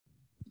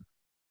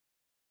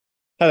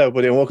Hello,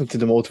 everybody, and welcome to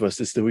the Multiverse. This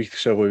is the weekly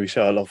show where we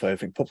share a lot of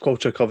everything pop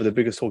culture, cover the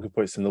biggest talking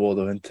points in the world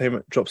of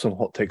entertainment, drop some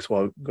hot takes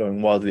while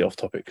going wildly off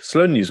topic.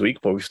 Slow news week,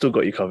 but we've still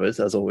got you covered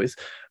as always.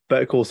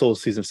 Better Call Saul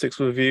season 6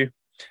 review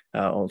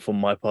from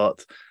my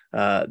part.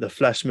 The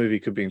Flash movie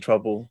could be in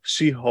trouble.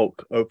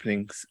 She-Hulk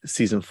opening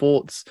season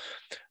thoughts.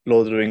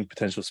 Lord of the Ring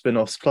potential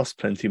spin-offs, plus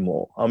plenty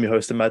more. I'm your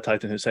host, the Mad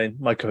Titan Hussein.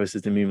 My co-host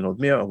is the meme Lord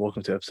Mia, and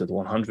welcome to episode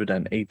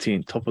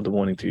 118. Top of the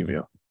morning to you,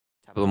 Mia.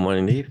 Top of the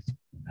morning, Dave.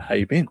 How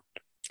you been?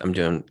 I'm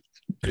doing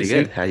pretty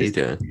good. How you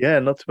doing? Yeah,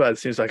 not too bad. It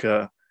seems like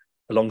a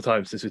long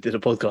time since we did a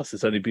podcast.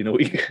 It's only been a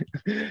week.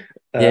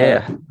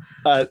 Yeah.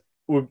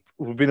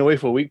 We've been away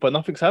for a week, but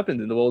nothing's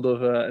happened in the world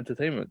of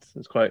entertainment.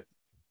 It's quite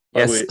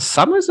Yes, weird.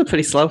 summers are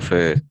pretty slow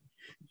for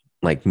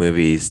like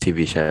movies,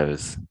 TV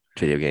shows,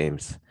 video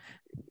games.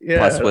 Yeah,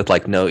 Plus, with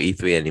like no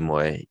E3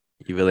 anymore,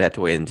 you really have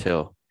to wait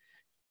until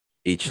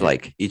each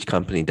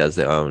company does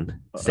their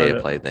own state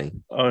of play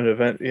thing. own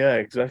event. Yeah,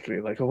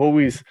 exactly. Like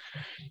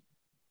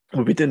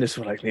we've been doing this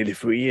for like nearly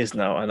 3 years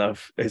now, and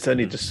I've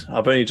only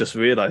just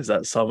realized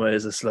that summer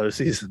is a slow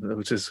season,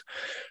 which is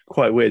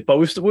quite weird. But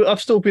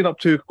I've still been up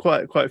to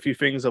quite a few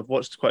things. I've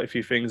watched quite a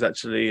few things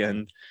actually,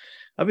 and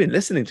I've been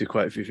listening to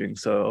quite a few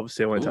things. So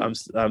obviously I went to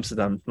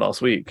Amsterdam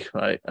last week,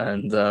 right,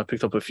 and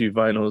picked up a few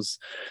vinyls.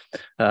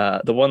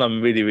 The one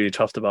I'm really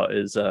chuffed about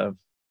is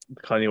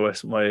Kanye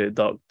West, My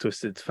Dark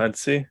Twisted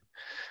Fantasy.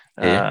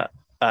 Yeah.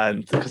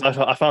 And because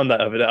I found that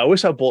over there, I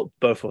wish I bought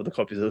both of the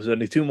copies. There was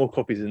only two more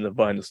copies in the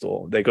vinyl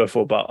store. They go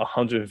for about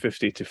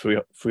 150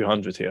 to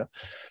 300 here.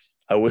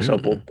 I wish I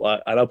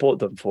bought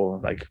them for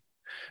like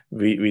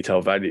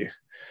retail value.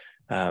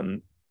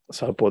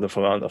 So I bought them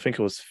from around, I think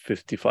it was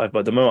 55.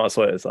 But the moment I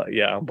saw it, it's like,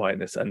 yeah, I'm buying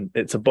this, and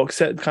it's a box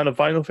set kind of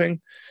vinyl thing.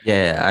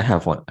 Yeah, I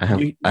have one. I have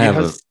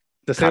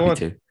the same one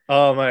too.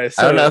 Oh man,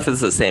 I don't know if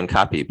it's the same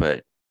copy,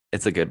 but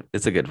it's a good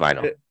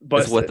vinyl.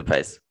 But it's worth the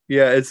price.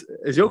 Yeah, is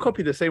your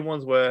copy the same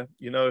ones where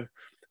the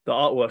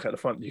artwork at the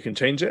front you can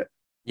change it?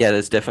 Yeah,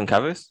 there's different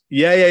covers.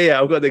 Yeah.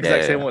 I've got the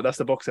exact same one. That's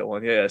the box set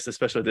one. Yeah, it's the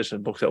special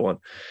edition box set one.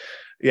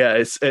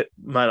 Yeah,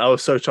 man. I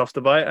was so chuffed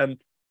to buy it, and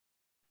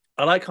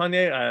I like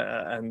Kanye,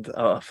 and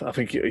I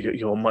think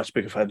you're a much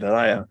bigger fan than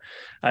I am.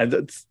 And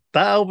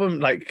that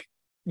album, like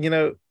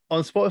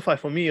on Spotify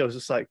for me, I was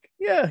just like,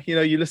 yeah,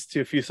 you listen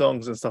to a few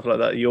songs and stuff like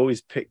that. You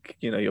always pick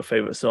your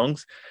favorite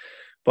songs,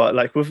 but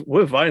like with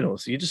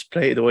vinyls, you just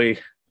play it the way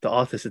the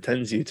artist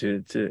attends you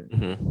to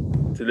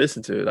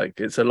listen to. Like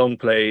it's a long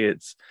play,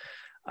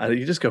 and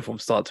you just go from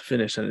start to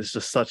finish, and it's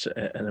just such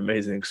an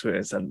amazing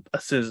experience. And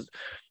as soon as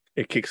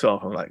it kicks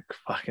off, I'm like,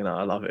 fucking hell,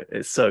 I love it.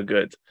 It's so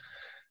good.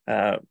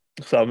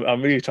 So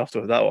I'm really chuffed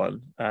with that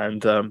one.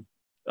 And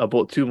I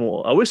bought two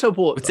more. I wish I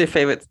bought. What's your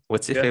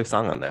favorite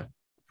song on there?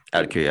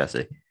 Out of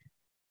curiosity,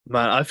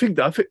 man. I think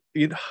that's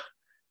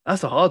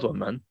a hard one,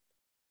 man.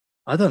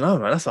 I don't know,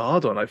 man. That's a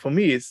hard one. Like for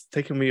me, it's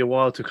taken me a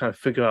while to kind of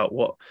figure out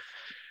what.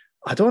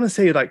 I don't want to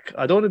say, like,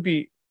 I don't want to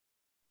be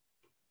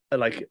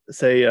like,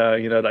 say,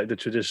 like the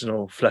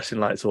traditional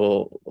flashing lights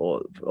or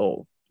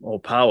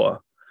power,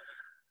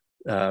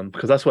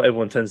 because that's what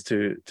everyone tends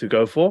to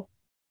go for.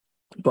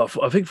 But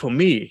I think for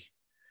me,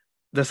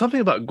 there's something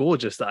about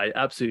Gorgeous that I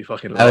absolutely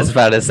fucking love. I was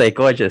about to say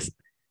Gorgeous.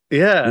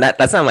 Yeah,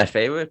 that's not my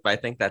favorite, but I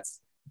think that's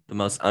the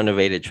most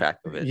underrated track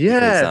of it.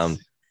 Yeah.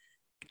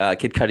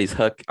 Kid Cudi's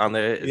hook on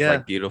there is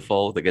like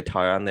beautiful. The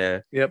guitar on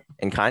there. Yep.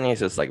 And Kanye's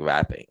just like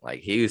rapping. Like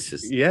he was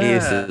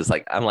just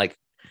like, I'm like,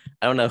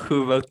 I don't know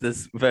who wrote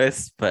this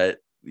verse, but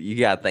you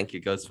gotta thank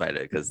your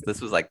ghostwriter, because this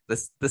was like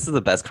this is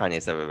the best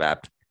Kanye's ever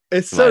rapped.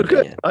 It's so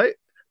good, right?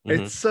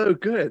 Mm-hmm. It's so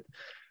good.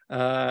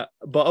 But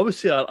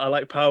obviously I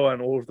like Power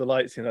and All of the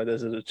Lights.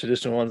 There's the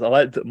traditional ones. I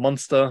like the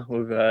Monster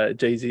with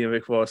Jay-Z and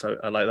Rick Ross.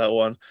 I like that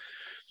one.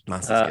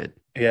 Monster's good.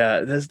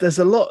 Yeah, there's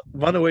a lot.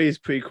 Runaway is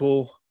pretty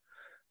cool.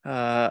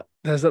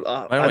 There's a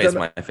Runaway is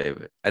my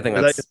favorite. I think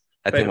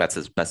that's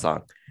his best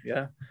song.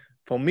 Yeah,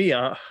 for me,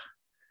 I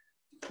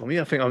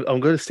think I'm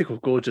going to stick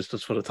with Gorgeous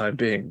just for the time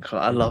being.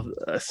 I love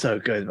it's so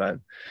good,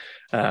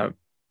 man.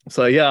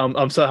 So yeah,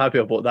 I'm so happy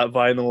I bought that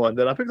vinyl, and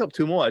then I picked up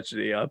two more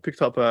actually. I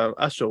picked up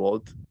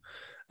Astroworld.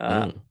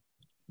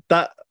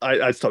 That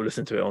I stopped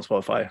listening to it on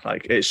Spotify.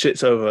 Like it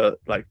shits over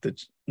like the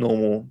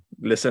normal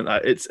listen.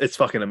 It's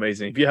fucking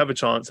amazing. If you have a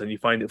chance and you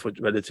find it for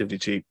relatively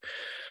cheap,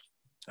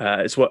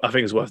 I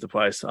think it's worth the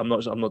price. I'm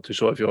not too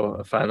sure if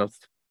you're a fan of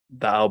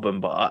that album,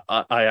 but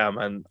I am,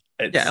 and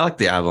I like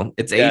the album.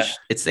 It's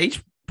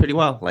aged pretty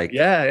well. Like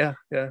yeah.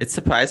 It's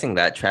surprising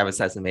that Travis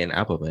hasn't made an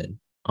album in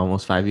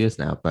almost 5 years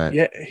now, but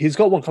yeah, he's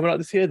got one coming out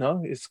this year.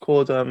 No, it's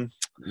called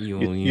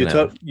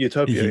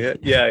Utopia.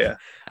 Yeah.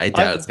 I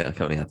doubt it's gonna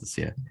coming out this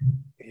year.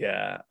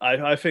 Yeah,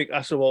 I think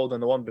Astroworld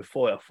and the one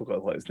before it, I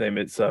forgot what his name.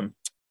 It's what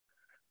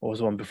was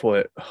the one before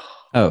it?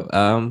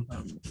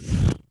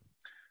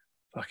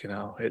 Fucking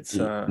hell! It's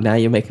now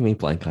you're making me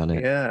blank on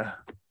it. Yeah,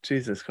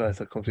 Jesus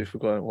Christ, I completely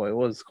forgot what it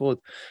was called.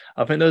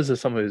 I think those are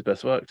some of his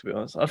best work, to be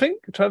honest. I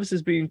think Travis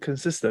has been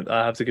consistent.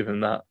 I have to give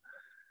him that.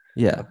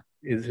 Yeah,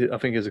 I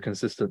think he's a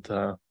consistent.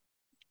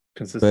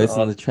 Birds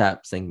in the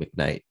Trap, Sing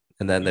McKnight,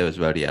 and then there was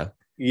Rodeo.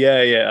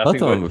 Yeah.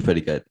 Both of them were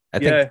pretty good. I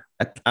yeah.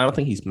 think I don't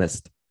think he's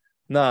missed.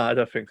 No, I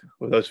don't think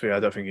with those three. I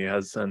don't think he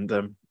has. And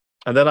then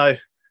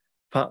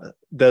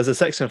there's a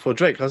section for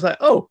Drake. I was like,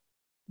 oh,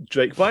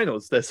 Drake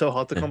vinyls. They're so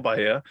hard to come by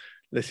here.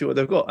 Let's see what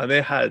they've got. And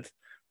they had.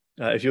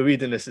 If you're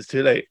reading this, it's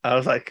too late. I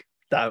was like,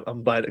 damn,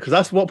 I'm buying it because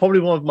that's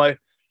probably one of my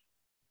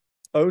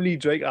only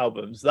Drake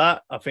albums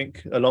that I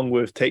think, along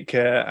with Take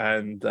Care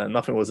and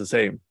Nothing Was the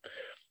Same,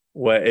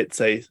 where it's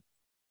a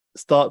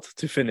start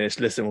to finish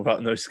listen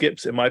without no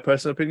skips, in my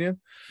personal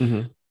opinion.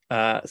 So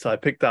I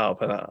picked that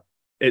up, and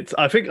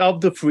I think of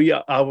the three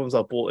albums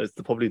I bought, it's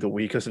probably the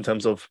weakest in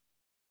terms of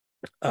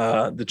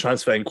the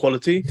transfer in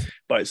quality,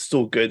 but it's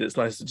still good. It's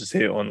nice to just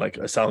hear it on like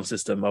a sound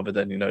system other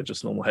than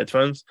just normal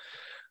headphones.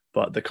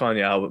 But the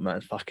Kanye album,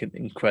 man, fucking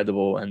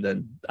incredible. And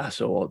then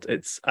Astroworld,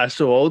 it's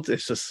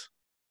just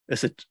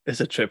it's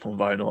a trip on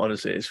vinyl.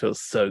 Honestly, it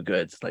feels so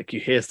good. Like you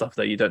hear stuff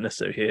that you don't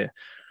necessarily hear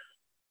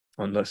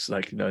on this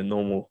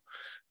normal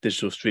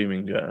digital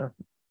streaming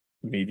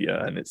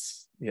media, and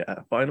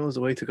vinyl is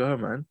the way to go,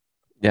 man.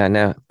 Yeah,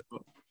 no,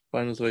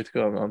 vinyl's the way to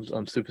go.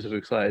 I'm super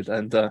excited,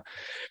 and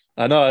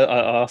I know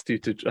I asked you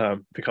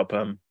to pick up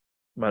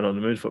Man on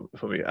the Moon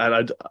for me,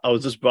 and I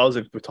was just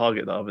browsing for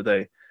Target the other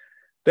day.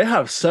 They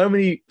have so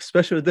many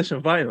special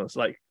edition vinyls,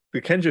 like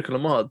the Kendrick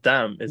Lamar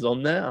Damn is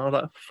on there. I was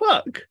like,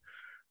 fuck.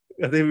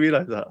 I didn't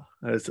realize that.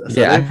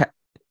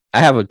 I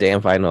have a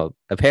Damn vinyl.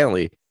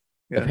 Apparently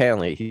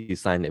he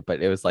signed it,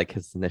 but it was like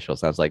his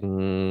initials. I was like,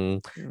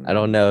 I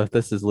don't know if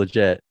this is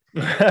legit.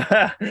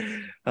 But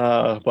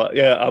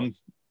yeah,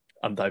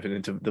 I'm diving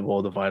into the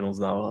world of vinyls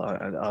now.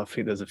 I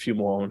think there's a few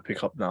more I want to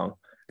pick up now.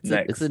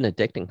 It's an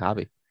addicting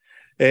hobby.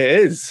 It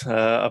is.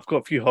 I've got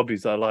a few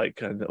hobbies I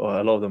like, and a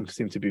lot of them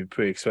seem to be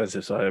pretty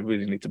expensive. So I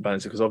really need to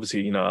balance it because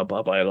obviously, I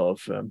buy a lot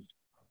of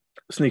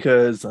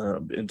sneakers,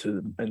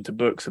 into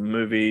books and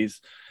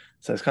movies.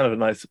 So it's kind of a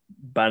nice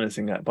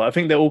balancing act. But I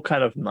think they're all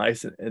kind of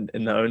nice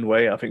in their own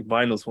way. I think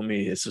vinyls for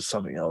me is just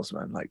something else,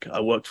 man. Like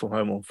I worked from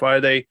home on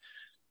Friday.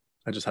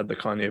 I just had the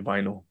Kanye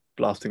vinyl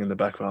blasting in the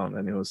background,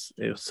 and it was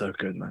so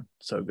good, man.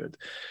 So good.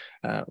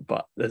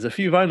 But there's a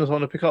few vinyls I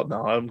want to pick up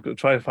now. I'm going to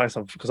try and find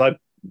some because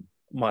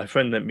my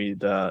friend lent me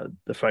the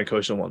Frank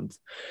Ocean ones.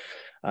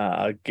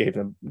 I gave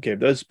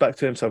those back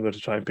to him, so I'm going to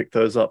try and pick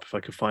those up if I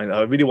can find.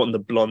 I really want the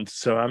blonde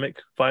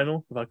ceramic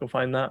vinyl if I can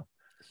find that.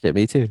 Yeah,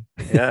 me too.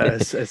 Yeah,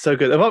 it's so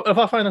good. If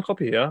I find a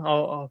copy here,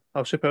 I'll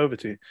ship it over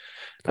to you.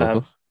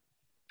 Cool.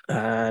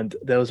 And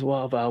there was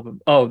one other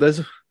album. Oh,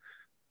 it's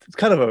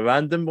kind of a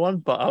random one,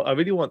 but I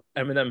really want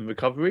Eminem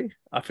Recovery.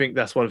 I think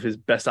that's one of his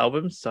best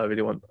albums, so I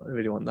really want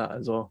that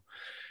as well.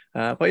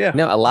 But yeah,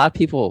 a lot of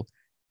people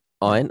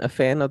aren't a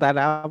fan of that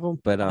album,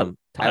 but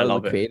Tyler,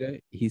 the Creator,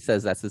 he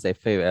says that's his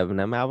favorite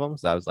Eminem album.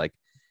 So I was like,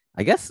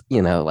 I guess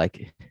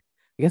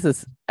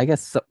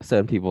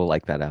certain people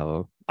like that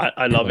album.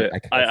 I love it.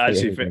 I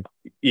actually think,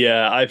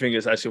 I think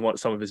it's actually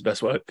some of his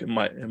best work in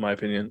my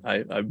opinion.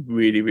 I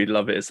really, really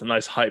love it. It's a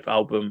nice hype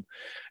album.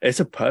 It's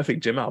a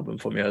perfect gym album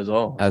for me as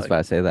well. I was about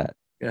to say that.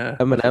 Yeah,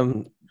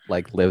 Eminem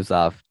lives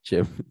off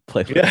gym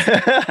playlist.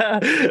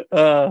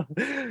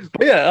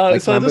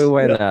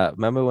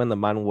 Remember when the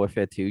Modern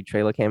Warfare 2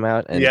 trailer came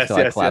out and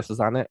Collapse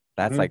was on it?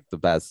 That's like the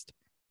best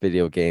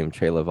video game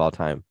trailer of all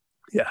time.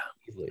 Yeah.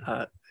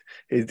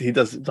 He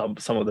does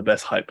some of the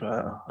best hype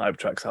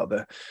tracks out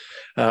there.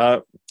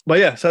 But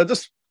yeah, so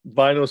just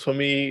vinyls for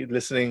me,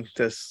 listening,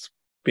 just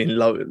been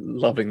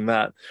loving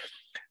that.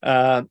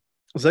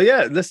 So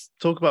yeah, let's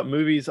talk about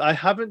movies. I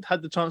haven't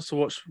had the chance to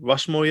watch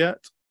Rushmore yet,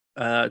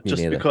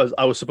 just because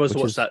I was supposed to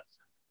watch that.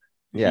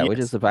 Yeah, which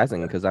is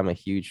surprising because I'm a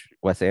huge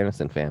Wes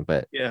Anderson fan,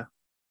 but yeah,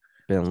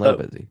 been a little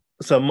busy.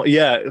 So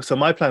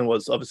my plan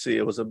was obviously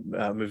it was a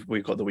movie.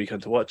 We got the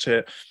weekend to watch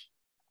it.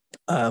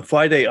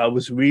 Friday, I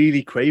was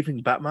really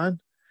craving Batman.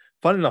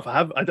 Fun enough,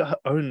 I don't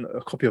own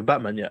a copy of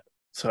Batman yet.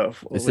 So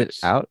is it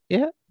out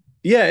yet?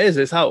 Yeah, it is.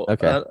 It's out.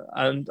 Okay.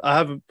 And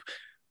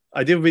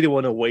I didn't really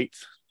want to wait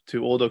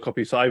to order a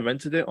copy, so I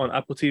rented it on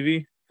Apple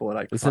TV for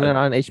like. Isn't it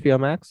on HBO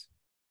Max?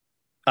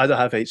 I don't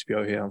have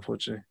HBO here,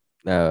 unfortunately.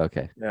 Oh,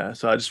 okay. Yeah,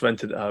 so I just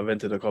rented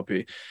a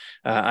copy,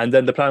 and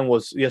then the plan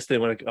was yesterday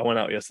when I went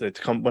out yesterday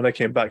when I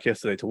came back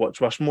yesterday to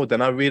watch Rushmore.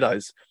 Then I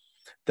realized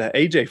the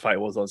AJ fight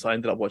was on, so I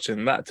ended up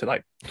watching that till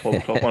like 12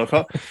 o'clock, 1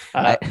 o'clock.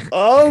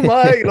 Oh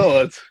my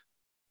lord!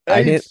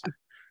 I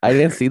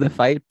didn't see the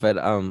fight, but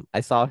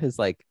I saw his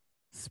like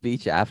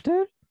speech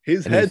after.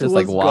 His head was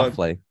like waffling.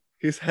 Gone.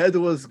 His head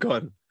was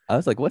gone. I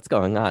was like, "What's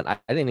going on?" I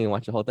didn't even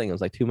watch the whole thing. It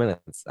was like 2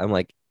 minutes. I'm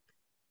like,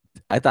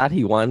 I thought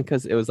he won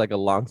because it was like a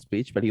long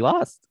speech, but he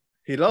lost.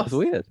 He lost. It's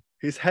weird.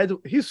 His head.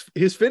 He's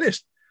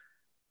finished.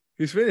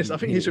 He's finished. I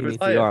think he should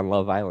retire. On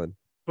Love Island,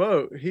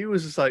 bro. He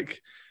was just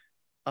like,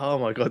 oh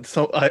my god.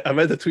 So I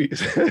read the tweet.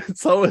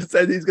 Someone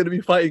said he's going to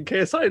be fighting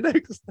KSI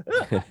next.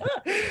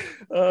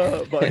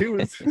 But he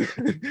is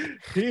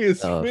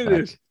finished.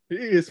 Fuck.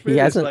 He is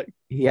finished.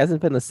 He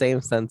hasn't been the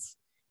same since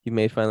he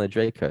made fun of the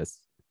Drake curse.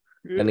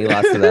 Then he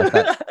lost to that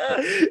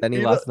fat. Then he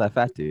He, lost to that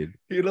fat dude,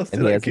 he lost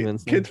and to he that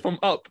hasn't been kid seen. from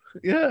Up.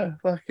 Yeah,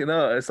 fucking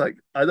hell. It's like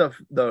I don't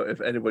know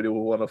if anybody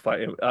will want to fight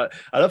him. I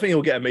don't think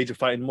he'll get a major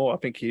fight anymore. I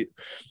think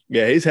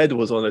yeah, his head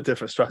was on a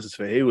different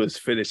stratosphere. He was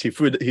finished. He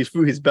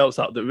threw his belts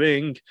out the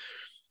ring.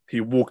 He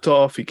walked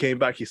off. He came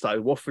back. He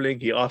started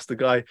waffling. He asked the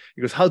guy.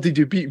 He goes, "How did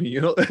you beat me?" You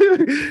know,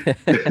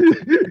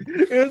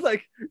 it was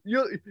like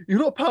you're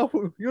not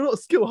powerful. You're not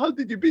skilled. How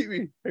did you beat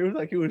me? It was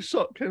like he was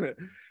shocked, isn't it?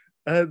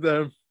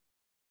 And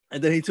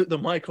and then he took the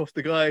mic off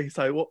the guy. He's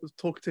like, "What was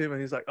talking to him?"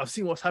 And he's like, "I've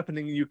seen what's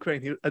happening in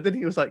Ukraine." And then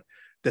he was like,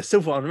 "There's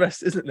civil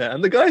unrest, isn't there?"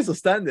 And the guys are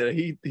standing there.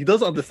 He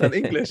doesn't understand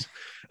English,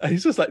 and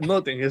he's just like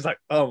nodding. He's like,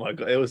 "Oh my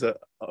god, it was."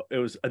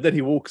 And then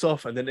he walks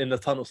off. And then in the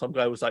tunnel, some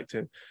guy was like to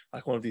him,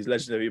 like one of these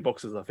legendary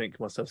boxers, I think,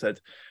 must have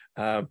said,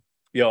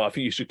 "Yo, I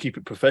think you should keep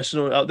it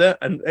professional out there."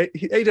 And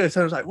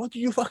AJ was like, "What do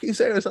you fucking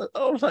say?" I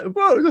was like,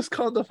 "Bro, just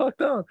calm the fuck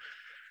down."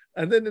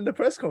 And then in the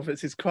press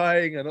conference, he's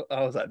crying, and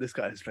I was like, "This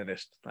guy is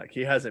finished. Like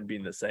he hasn't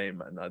been the same."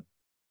 And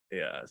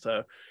yeah,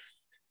 so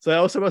I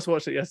also must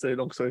watch it yesterday.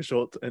 Long story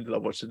short, ended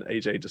up watching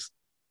AJ just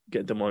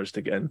get demolished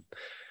again.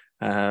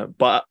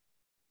 But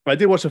I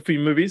did watch a few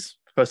movies.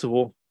 First of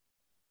all,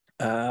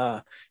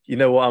 you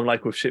know what I'm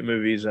like with shit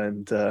movies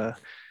and a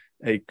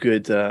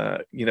good,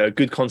 a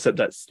good concept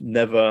that's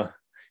never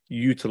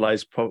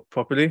utilized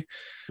properly.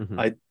 Mhm.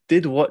 I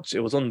did watch.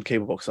 It was on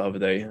cable box the other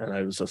day, and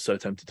I was just so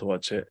tempted to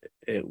watch it.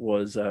 It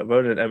was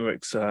Roland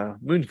Emmerich's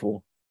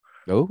Moonfall.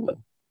 Oh,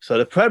 So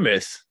the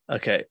premise,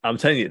 okay, I'm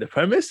telling you, the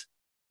premise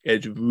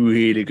is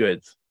really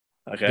good.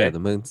 yeah, Okay, the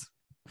moon's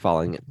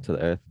falling to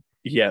the earth.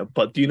 yeah,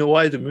 but do you know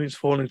why the moon's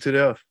falling to the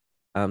earth?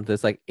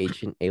 There's like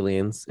ancient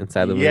aliens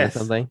inside the moon or Yes,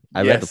 something.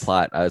 I read the yes,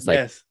 plot. I was like,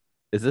 yes.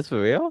 is this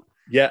for real?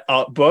 Yeah,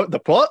 bro, the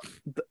plot,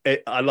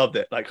 I loved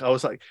it. Like I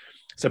was like,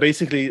 so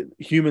basically,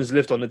 humans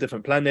lived on a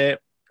different planet,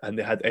 and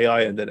they had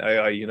AI, and then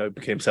AI,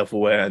 became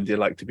self-aware, and they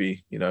like to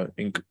be,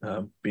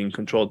 being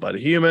controlled by the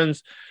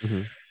humans.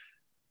 Mm-hmm.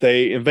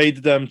 They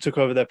invaded them, took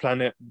over their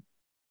planet.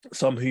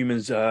 Some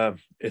humans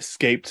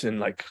escaped in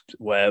like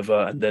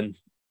wherever, and then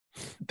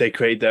they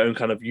create their own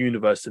kind of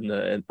universe on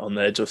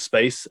the edge of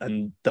space.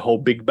 And the whole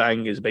Big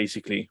Bang is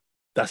basically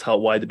that's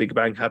why the Big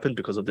Bang happened,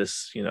 because of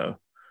this,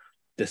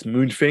 this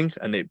moon thing,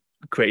 and it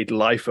created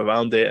life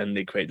around it, and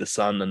they create the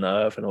sun and the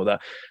earth and all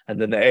that.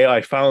 And then the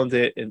AI found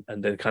it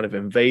and then kind of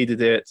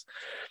invaded it.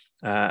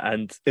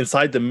 And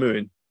inside the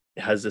moon,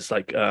 it has this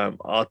like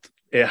art.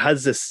 It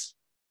has this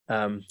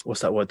what's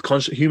that word?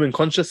 Human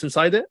conscious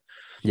inside it,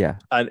 Yeah.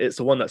 and it's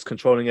the one that's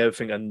controlling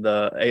everything. And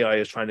the AI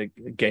is trying to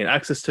gain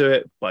access to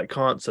it, but it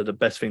can't. So the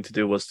best thing to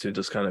do was to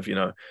just kind of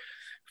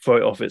throw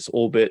it off its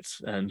orbit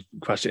and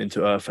crash it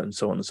into Earth, and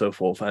so on and so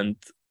forth. And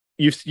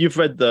you've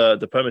read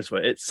the premise for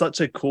it. It's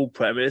such a cool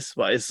premise,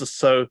 but it's just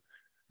so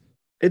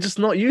it's just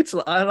not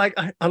utilized.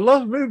 I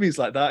love movies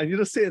like that, and you're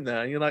just sitting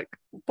there and you're like,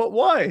 but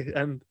why?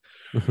 And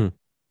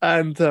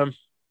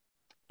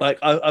like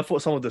I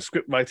thought some of the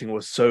script writing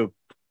was so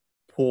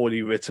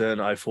poorly written.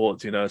 I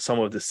thought, some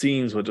of the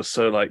scenes were just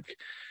so like,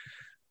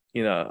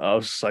 I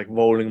was just like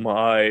rolling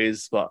my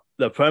eyes, but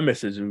the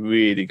premise is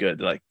really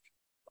good. Like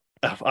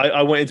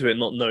I went into it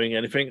not knowing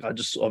anything. I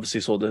just obviously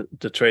saw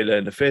the trailer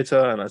in the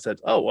theater, and I said,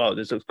 "Oh wow,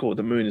 this looks cool.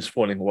 The moon is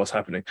falling. What's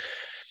happening?"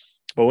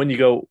 But when you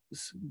go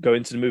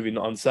into the movie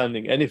not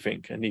understanding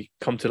anything, and you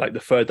come to like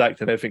the third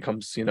act and everything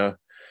comes,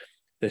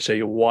 they show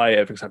you why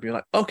everything's happening. You're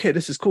like, okay,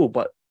 this is cool.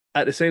 But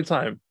at the same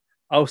time,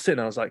 I was sitting,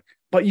 I was like,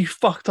 but you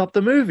fucked up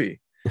the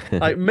movie.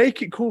 Like,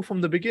 make it cool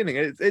from the beginning.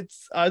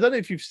 It's I don't know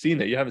if you've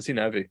seen it. You haven't seen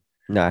it, have you?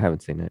 No, I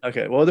haven't seen it.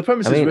 Okay. Well, the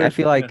premise I is mean, I weird.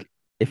 feel Yeah. like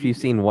if you've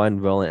seen one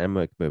Roland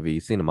Emmerich movie,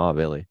 you've seen them all,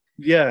 really.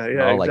 Yeah, They're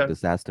yeah, all like exactly.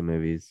 disaster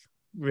movies.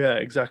 Yeah,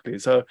 exactly.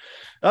 So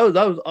that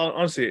was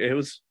honestly, it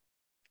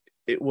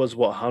was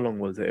what? How long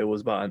was it? It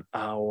was about an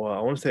hour.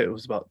 I want to say it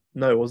was about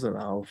no, it wasn't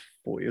an hour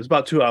 40. It was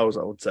about 2 hours,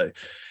 I would say.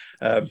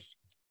 Um,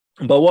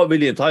 but what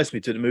really enticed me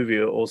to the movie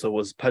also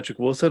was Patrick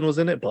Wilson was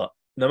in it. But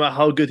no matter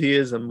how good he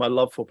is and my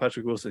love for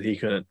Patrick Wilson, he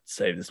couldn't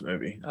save this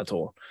movie at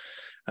all.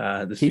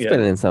 He's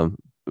been in some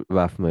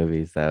rough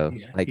movies though.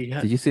 Like,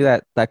 yeah, did you see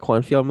that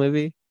cornfield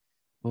movie?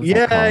 What was that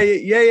yeah,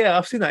 called? yeah, yeah.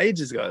 I've seen that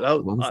ages ago.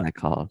 What was that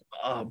called?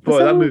 What's Bro,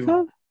 that that movie movie,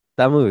 called?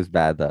 That movie was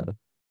bad though.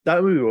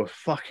 that movie was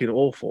fucking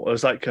awful. It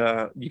was like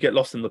you get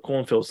lost in the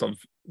cornfield,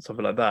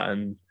 something like that,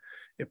 and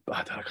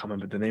I can't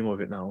remember the name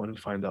of it now. I want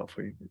to find out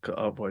for you.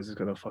 Otherwise, it's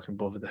gonna fucking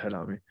bother the hell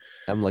out of me.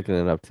 I'm looking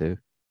it up too.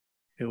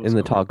 It In was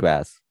the tall called.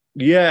 grass.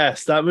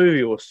 Yes, that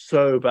movie was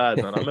so bad,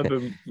 man. I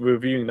remember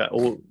reviewing that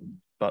all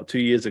about 2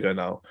 years ago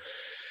now.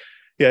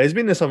 Yeah, he's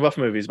been in some rough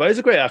movies, but he's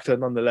a great actor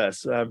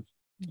nonetheless.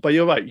 But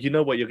you're right. You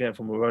know what you're getting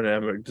from a Ronan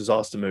Emmerich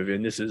disaster movie,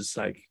 and this is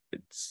like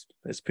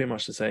it's pretty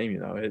much the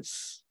same.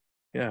 It's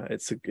yeah,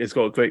 it's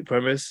got a great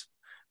premise,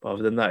 but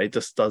other than that,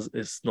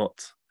 it's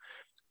not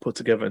put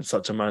together in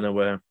such a manner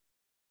where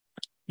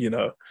you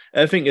know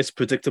everything is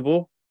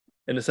predictable.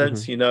 in a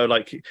sense. You know,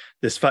 like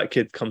this fat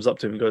kid comes up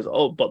to him and goes,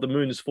 "Oh, but the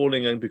moon is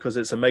falling, and because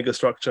it's a mega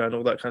structure and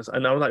all that kind of stuff."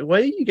 And I was like,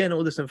 "Where are you getting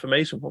all this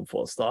information from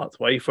for a start?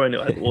 Why are you throwing it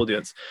at the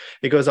audience?"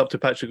 He goes up to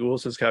Patrick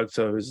Wilson's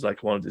character, who's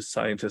like one of these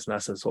scientists,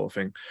 NASA sort of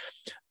thing,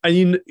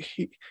 and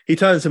he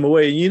turns him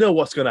away. And you know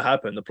what's going to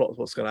happen. The plot,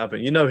 what's going to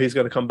happen. You know he's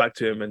going to come back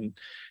to him, and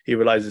he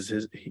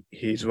realizes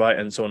he's right,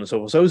 and so on and so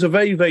forth. So it was a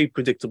very, very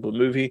predictable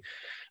movie.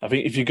 I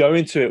think if you go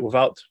into it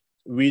without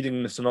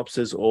reading the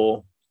synopsis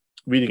or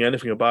reading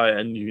anything about it,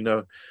 and you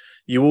know,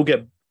 you will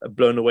get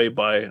blown away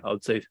by, I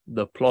would say,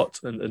 the plot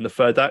and the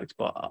third act.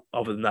 But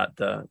other than that,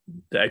 the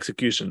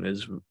execution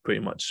is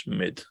pretty much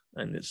mid,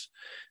 and it's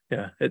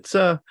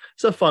a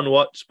fun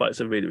watch, but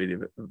it's a really,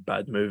 really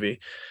bad movie.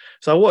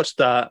 So I watched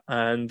that,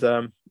 and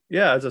as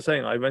I was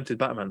saying, I rented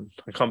Batman.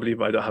 I can't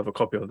believe I don't have a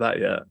copy of that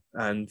yet,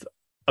 and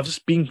I've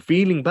just been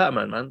feeling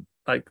Batman, man.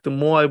 Like the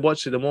more I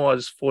watch it, the more I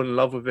just fall in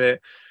love with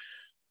it,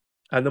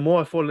 and the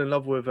more I fall in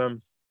love with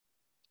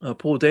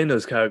Paul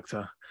Dano's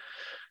character.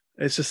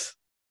 It's just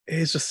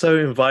so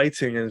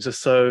inviting, and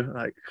just so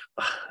like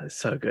it's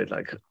so good.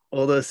 Like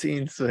all those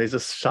scenes where he's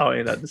just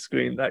shouting at the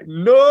screen, like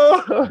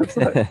no.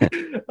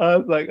 I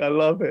was like, I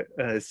love it.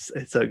 It's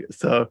so good.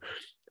 So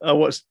I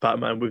watched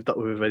Batman. We've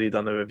already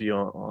done a review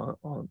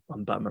on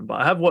Batman,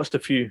 but I have watched a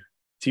few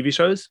TV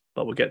shows.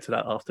 But we'll get to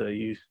that after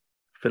you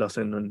fill us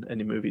in on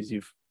any movies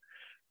you've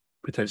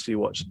potentially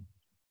watched.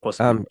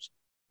 Possibly watched.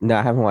 No,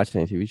 I haven't watched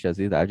any TV shows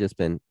either. I've just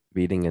been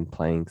reading and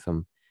playing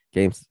some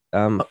games.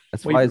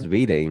 As far as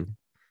reading,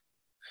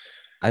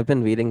 I've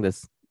been reading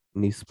this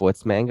new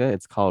sports manga.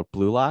 It's called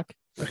Blue Lock.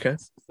 Okay.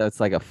 So it's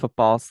like a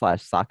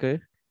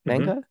football/soccer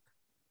manga.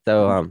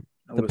 So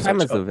the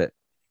premise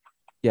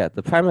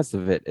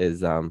of it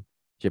is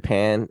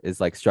Japan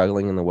is like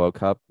struggling in the World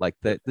Cup. Like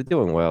they're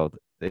doing well.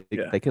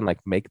 They can like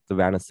make the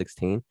round of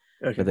 16,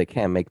 but they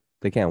can't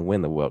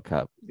win the World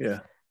Cup. Yeah.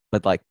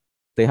 But like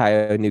they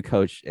hire a new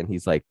coach, and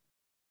he's like,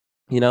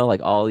 you know,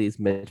 like all these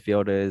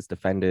midfielders,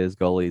 defenders,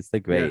 goalies, they're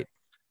great.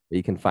 But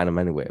you can find them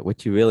anywhere.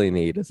 What you really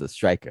need is a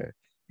striker.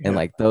 And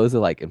like those are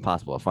like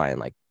impossible to find.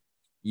 Like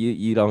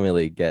you don't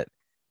really get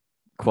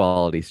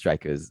quality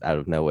strikers out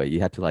of nowhere.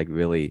 You have to like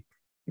really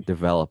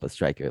develop a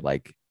striker,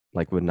 like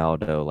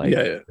Ronaldo, like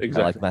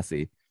exactly, like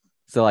Messi.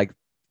 So like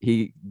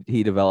he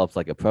develops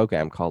like a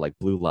program called like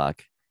Blue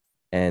Lock,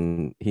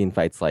 and he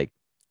invites like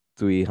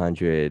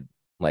 300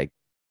 like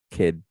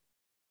kid,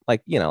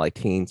 like you know, like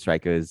teen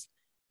strikers,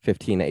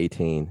 15 to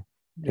 18,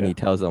 and he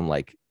tells them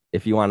like,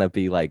 if you want to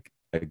be like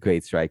a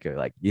great striker,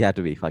 like you have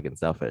to be fucking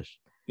selfish.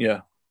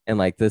 Yeah. And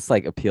like this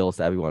like appeals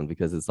to everyone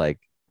because it's like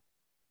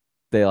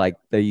they're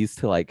used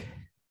to like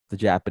the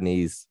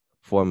Japanese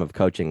form of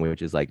coaching,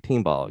 which is like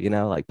team ball, you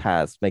know, like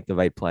pass, make the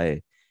right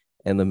play.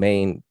 And the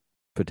main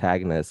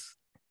protagonist,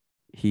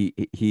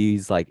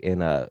 he's like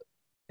in a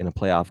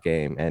playoff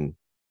game, and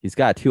he's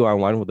got a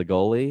 2-on-1 with the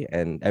goalie,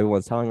 and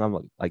everyone's telling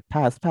him like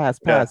pass.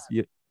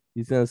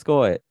 He's gonna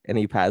score it, and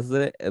he passes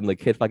it, and the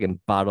kid fucking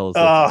bottles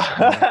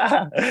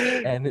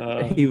it.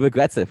 And he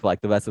regrets it for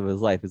like the rest of his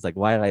life. He's like,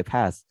 why did I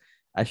pass?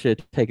 I should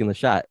have taken the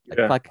shot.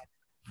 Like,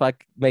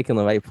 fuck making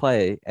the right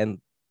play. And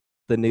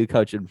the new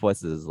coach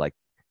enforces like,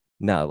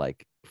 no,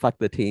 like fuck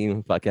the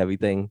team, fuck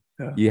everything.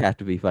 You have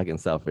to be fucking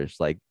selfish.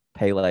 Like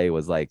Pele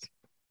was like,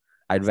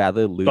 I'd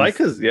rather lose.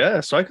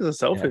 Strikers are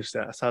selfish.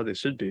 That's how they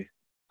should be.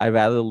 I'd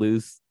rather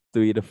lose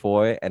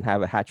 3-4 and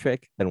have a hat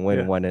trick than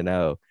win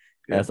 1-0.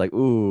 And it's like,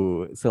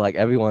 ooh. So like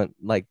everyone,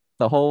 like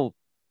the whole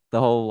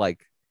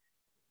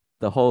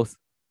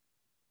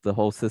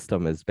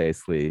system is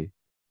basically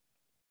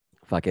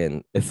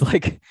fucking, it's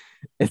like,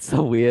 it's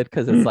so weird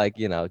because it's like,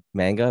 you know,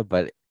 manga,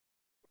 but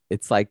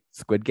it's like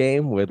Squid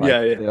Game where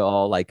like they're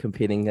all like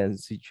competing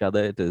against each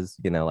other. There's,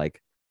 you know, like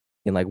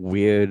in like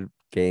weird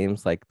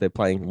games, like they're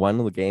playing one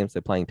of the games,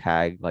 they're playing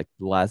tag, like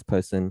the last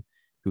person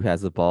who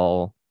has the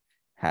ball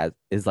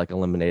is like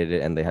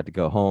eliminated and they had to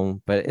go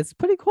home. But it's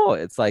pretty cool.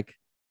 It's like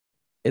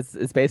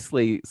it's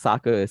basically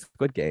soccer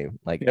Squid Game.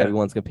 Like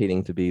everyone's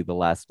competing to be the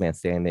last man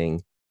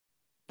standing,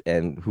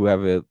 and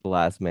whoever the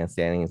last man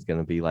standing is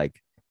gonna be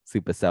like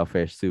super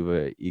selfish,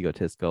 super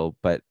egotistical,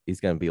 but he's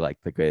gonna be like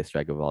the greatest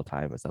striker of all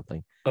time or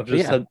something. I've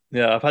had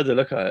a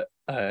look at it,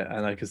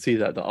 and I can see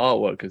that the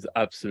artwork is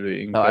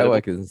absolutely incredible.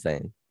 The artwork is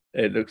insane.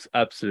 It looks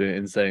absolutely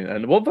insane.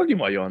 And what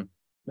volume are you on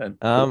then?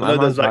 I'm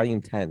on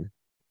volume 10.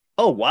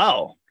 Oh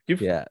wow!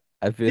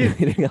 I've been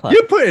reading a lot.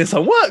 You're putting in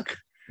some work.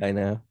 I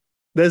know.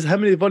 There's how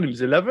many volumes?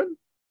 11?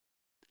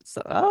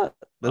 So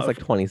there's like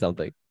 20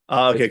 something.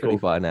 Okay, cool.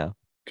 Far now.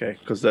 Okay,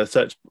 because the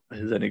search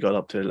has only got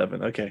up to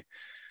 11. Okay.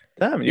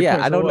 Damn.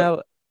 I don't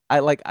know.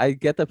 I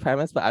get the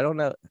premise, but I don't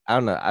know.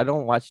 I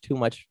don't watch too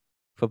much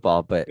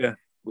football, but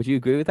would you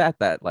agree with that?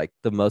 That like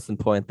the most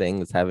important thing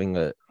is having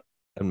an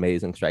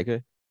amazing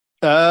striker?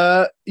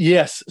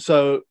 Yes.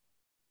 So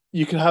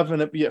you can have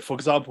for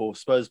example,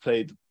 Spurs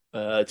played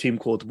a team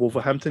called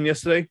Wolverhampton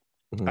yesterday,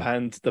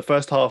 and the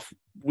first half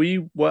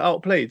we were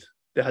outplayed.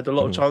 They had a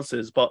lot of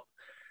chances, but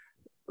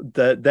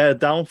their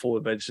downfall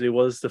eventually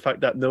was the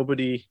fact that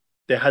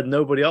they had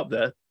nobody up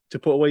there to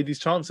put away these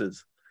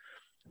chances.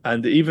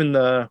 And even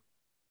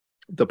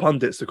the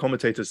pundits, the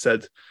commentators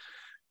said,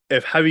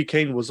 if Harry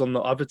Kane was on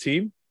the other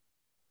team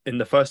in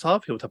the first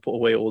half, he would have put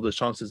away all the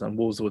chances and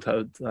Wolves would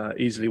have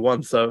easily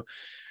won. So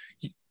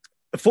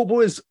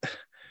football is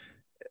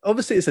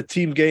obviously it's a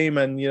team game,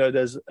 and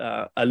there's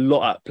a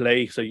lot at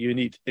play. So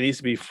it needs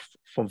to be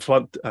from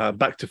front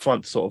back to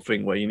front sort of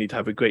thing, where you need to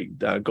have a great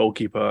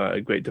goalkeeper,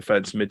 a great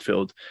defense,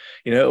 midfield.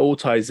 It all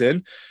ties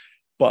in,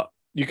 but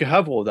you can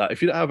have all that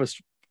if you don't have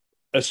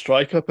a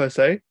striker per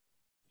se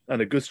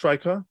and a good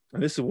striker,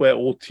 and this is where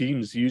all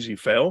teams usually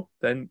fail.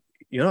 Then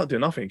you're not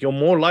doing nothing. You're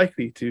more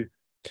likely to.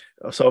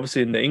 So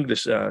obviously in the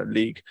English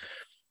league,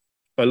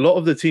 a lot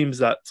of the teams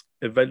that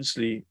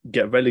eventually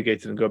get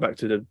relegated and go back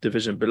to the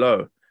division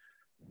below,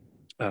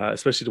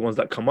 especially the ones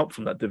that come up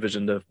from that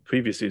division the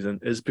previous season,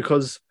 is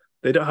because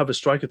they don't have a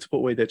striker to put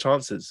away their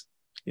chances,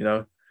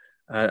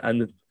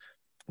 and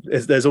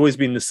there's always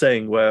been the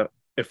saying where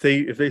if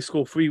they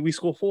score 3, we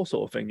score 4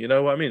 sort of thing, you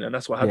know what I mean? And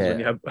that's what happens when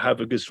you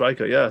have a good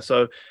striker. Yeah.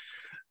 So,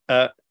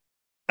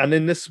 and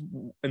in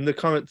the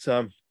current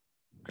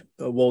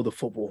world of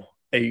football,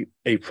 a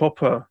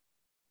proper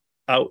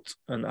out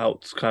and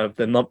out kind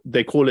of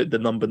they call it the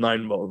number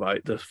 9 role,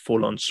 right? The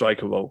full-on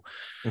striker role.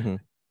 Mm-hmm.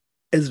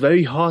 It's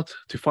very hard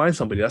to find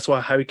somebody. That's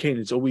why Harry Kane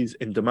is always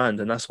in demand,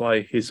 and that's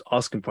why his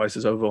asking price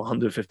is over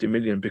 150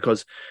 million,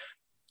 because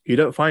you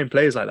don't find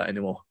players like that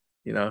anymore.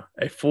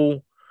 A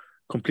full,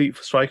 complete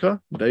striker,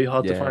 very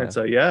hard to find.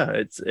 So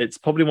it's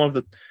probably one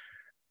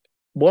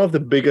of the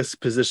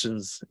biggest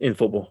positions in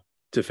football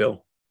to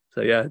fill.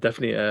 So yeah,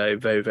 definitely a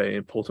very, very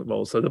important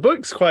role. So the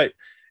book's quite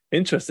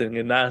interesting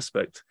in that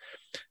aspect.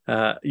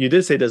 You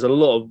did say there's a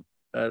lot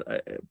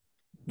of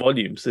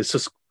volumes. It's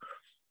just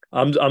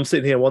I'm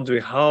sitting here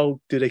wondering, how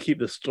do they keep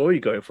the story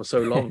going for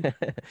so long?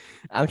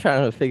 I'm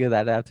trying to figure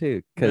that out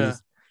too,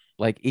 because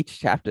like each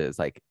chapter is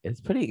like it's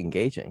pretty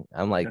engaging.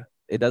 I'm like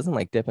it doesn't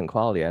like dip in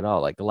quality at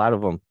all. Like a lot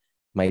of them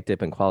might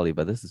dip in quality,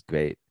 but this is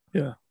great.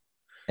 Yeah.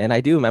 And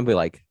I do remember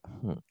like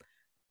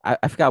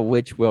I forgot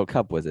which World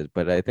Cup was it,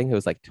 but I think it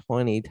was like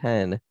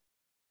 2010.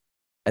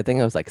 I think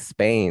it was like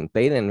Spain.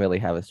 They didn't really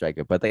have a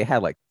striker, but they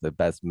had like the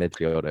best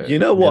midfielder. You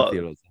know what?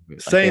 Like,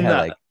 saying that,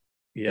 like,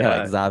 they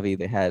had like Xavi,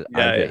 they had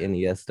Andre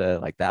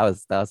Iniesta. Like that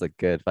was a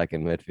good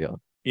fucking midfield.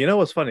 You know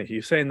what's funny?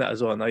 You're saying that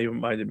as well. Now you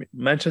reminded me.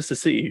 Manchester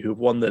City, who've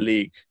won the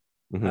league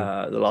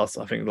the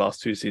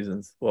last 2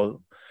 seasons.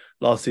 Well,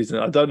 last season,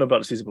 I don't know about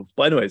the season before.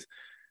 But anyways,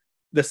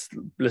 let's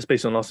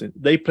base on last season.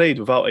 They played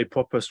without a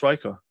proper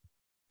striker.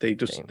 They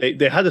just they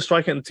had a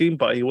striker in the team,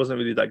 but he wasn't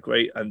really that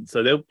great. And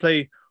so they'll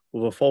play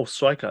with a false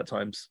striker at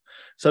times.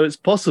 So it's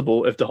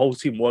possible if the whole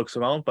team works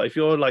around. But if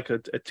you're like a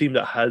team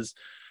that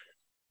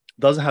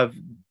doesn't have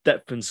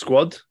depth in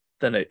squad,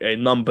 then a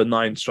number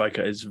 9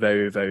 striker is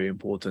very, very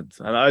important.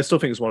 And I still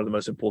think it's one of the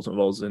most important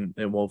roles in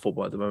world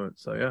football at the moment.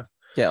 So yeah.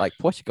 Yeah, like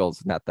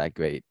Portugal's not that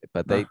great,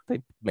 but they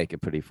make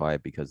it pretty far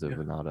because of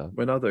Ronaldo.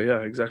 Ronaldo, yeah,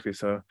 exactly.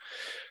 So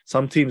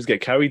some teams get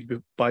carried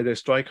by their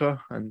striker,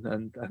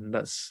 and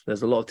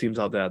there's a lot of teams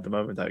out there at the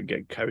moment that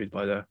get carried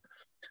by the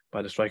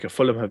striker.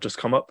 Fulham have just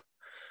come up.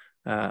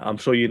 I'm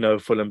sure you know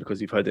Fulham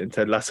because you've heard it in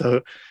Ted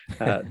Lasso.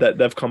 That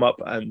they've come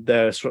up, and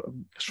their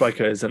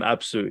striker is an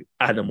absolute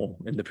animal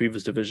in the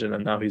previous division,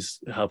 and now he's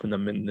helping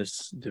them in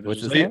this division.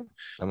 What's his name?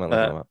 I'm gonna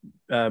look him up.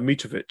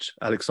 Mitrovic,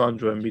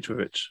 Alexandra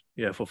Mitrovic.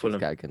 Yeah, for Fulham.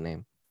 He's got a good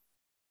name.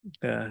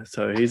 Yeah,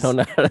 so he's. I don't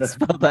know how to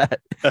spell that.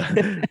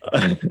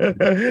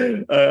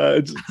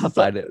 I'll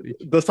find it.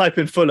 Just type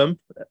in Fulham,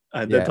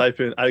 and then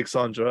type in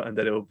Alexandra, and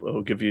then it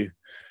will give you.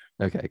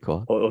 Okay,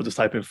 cool. Or just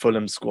type in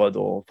Fulham squad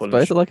or Fulham.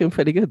 Spurs are looking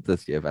pretty good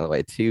this year, by the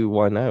way.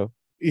 2-1-0.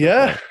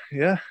 Yeah,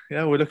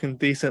 we're looking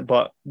decent,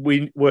 but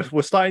we're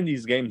starting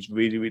these games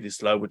really, really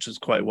slow, which is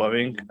quite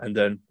worrying. And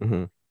then,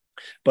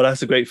 but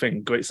that's a great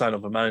thing, great sign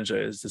of a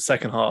manager is the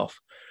second half,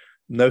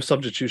 no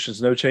substitutions,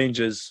 no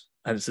changes,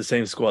 and it's the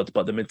same squad,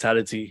 but the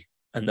mentality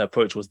and the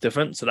approach was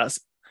different. So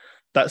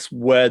that's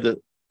where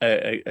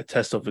a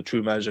test of a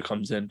true manager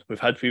comes in. We've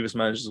had previous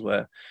managers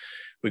where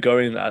we're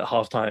going at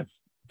halftime.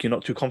 You're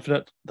not too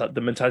confident that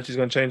the mentality is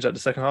going to change at the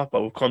second half,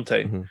 but with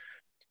Conte,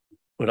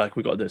 we're like,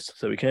 we got this.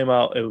 So we came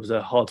out, it was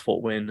a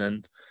hard-fought win,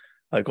 and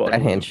I got that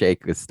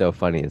handshake was still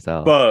funny as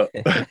hell. But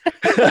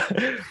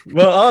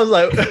well, I was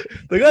like,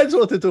 the guy just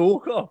wanted to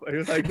walk off. He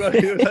was like, bro,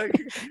 he was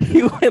like,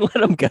 you wouldn't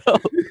let him go.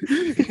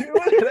 You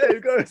wouldn't let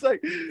him go. It's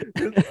like,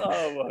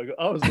 oh my god,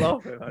 I was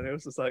laughing, and it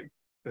was just like,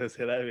 it's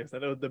hilarious.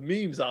 And the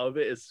memes out of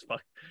it is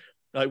fuck.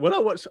 Like when I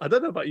watch, I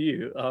don't know about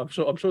you. I'm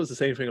sure it's the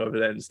same thing over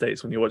there in the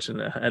States when you're watching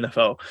the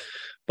NFL.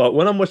 But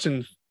when I'm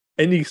watching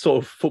any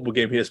sort of football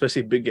game here,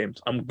 especially big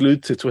games, I'm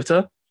glued to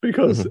Twitter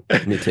because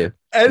Me too.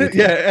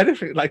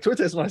 Anything like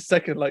Twitter is my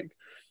second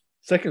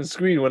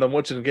screen when I'm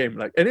watching a game.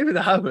 Like anything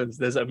that happens,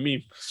 there's a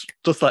meme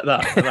just like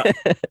that.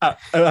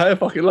 And I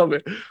fucking love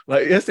it.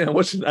 Like yesterday, I'm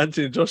watching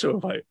Anthony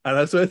Joshua fight, and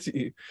I swear to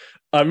you,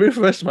 I moved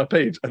the rest of my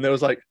page, and there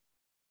was like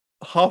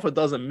half a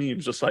dozen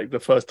memes, just like the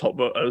first top.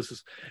 But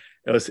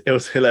it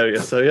was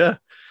hilarious. So yeah,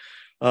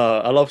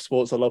 I love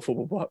sports. I love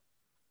football, but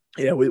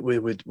yeah, we're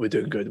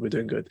doing good. We're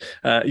doing good.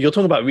 You're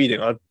talking about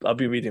reading. I've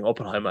been reading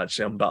Oppenheimer.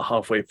 Actually, I'm about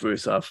halfway through,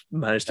 so I've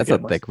managed to.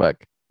 That's a thick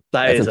book.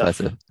 That That's is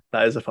impressive.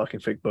 that is a fucking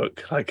thick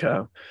book. Like,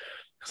 because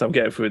I'm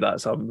getting through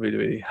that, so I'm really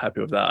really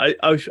happy with that.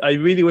 I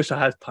really wish I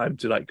had time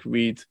to like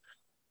read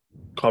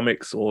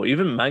comics or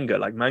even manga.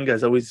 Like manga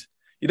is always,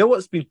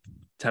 what's been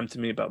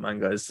tempting me about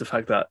manga is the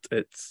fact that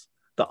it's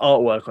the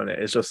artwork on it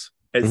is just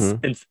Hmm.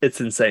 it's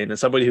insane. And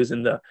somebody who's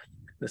in the,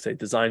 let's say,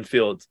 design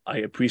field, I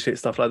appreciate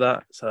stuff like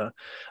that. So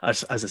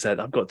as I said,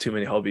 I've got too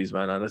many hobbies,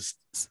 man. And it's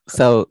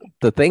So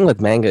the thing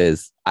with manga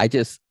is I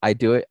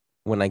do it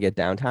when I get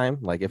downtime.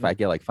 Like if I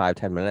get like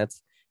 5-10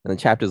 minutes, and the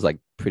chapter's like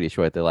pretty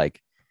short. They're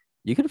like,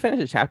 you can finish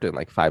a chapter in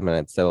like 5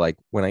 minutes. So like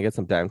when I get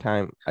some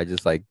downtime, I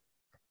just like,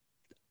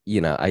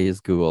 I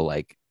just Google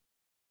like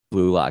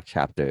Blue Lock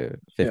chapter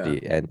yeah.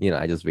 50, and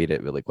I just read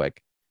it really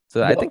quick.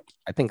 So I But think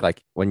I think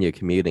like when you're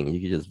commuting, you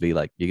could just be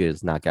like, you could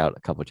just knock out a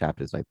couple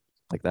chapters like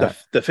the that.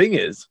 the thing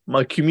is,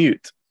 my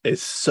commute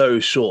is so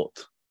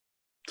short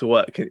to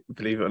work.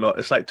 Believe it or not,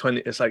 it's like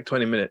 20. It's like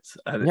 20 minutes,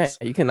 and Yeah, it's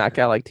you can knock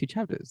out like 2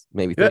 chapters,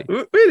 maybe yeah,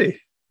 three.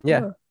 really. Yeah,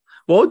 Yeah.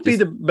 What would be just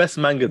the best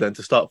manga then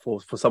to start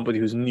for somebody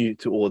who's new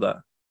to all that?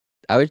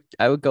 I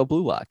would go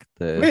Blue Lock,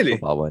 the Really,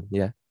 football one.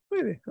 Yeah.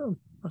 really. Oh,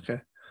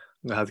 okay.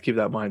 I'm gonna have to keep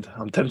that in mind.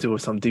 I'm tempted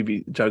with some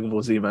DB Dragon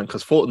Ball Z, man,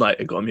 because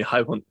Fortnite it got me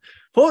hype on.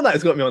 Fortnite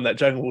has got me on that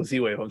Dragon Ball Z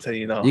wave. I'm telling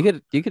you now. You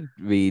could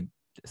read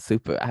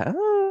Super. Uh,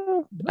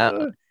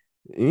 Okay.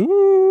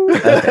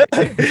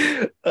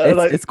 It's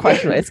like, it's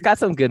questionable. It's got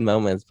some good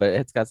moments, but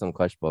it's got some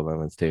questionable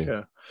moments too.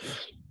 yeah.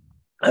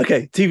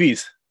 Okay,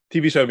 TV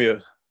show me.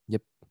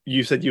 Yep.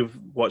 You said you've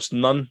watched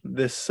none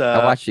this.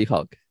 I watched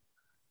She-Hulk.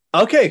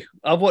 Okay,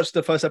 I've watched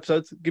the first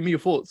episode. Give me your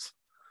thoughts.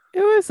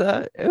 It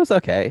was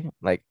okay.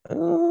 Like it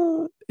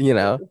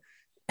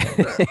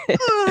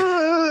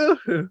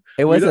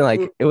we wasn't don't. like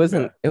Yeah, it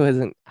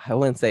wasn't I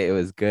wouldn't say it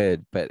was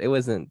good, but it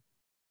wasn't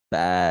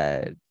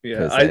bad yeah.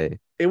 per se.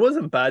 It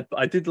wasn't bad, but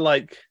I did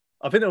like.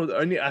 I think the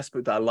only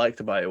aspect that I liked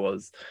about it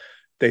was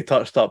they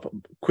touched up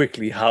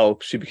quickly how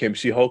she became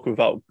She-Hulk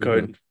without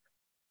Hmm.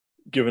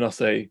 giving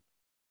us a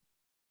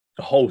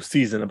whole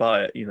season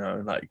about it.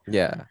 Like,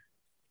 Yeah.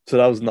 so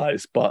that was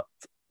nice. But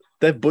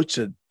they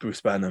butchered Bruce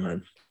Banner,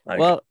 man. Like,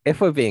 Well,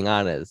 if we're being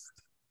honest,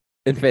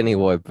 Infinity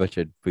War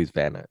butchered Bruce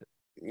Banner.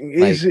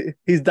 his Like,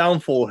 his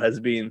downfall has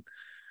been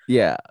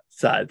yeah,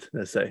 sad.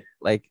 Let's say,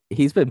 like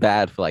he's been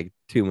bad for like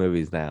 2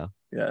 movies now.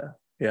 yeah,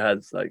 he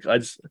has. Like, I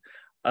just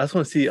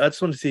want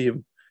to see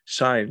him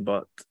shine.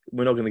 But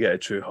we're not going to get a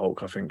true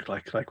Hulk. I think,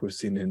 like we've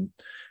seen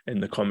in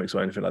the comics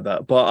or anything like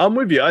that. But I'm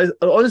with you. I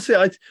honestly,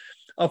 I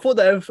thought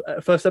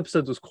that first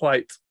episode was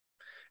quite.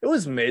 It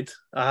was mid.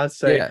 I had to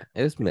say. Yeah,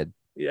 it was mid.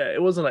 Yeah,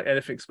 it wasn't like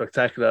anything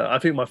spectacular. I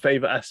think my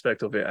favorite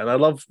aspect of it, and I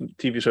love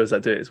TV shows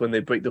that do it, is when they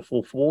break the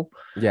fourth wall.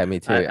 Yeah, me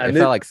too. And, It and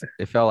felt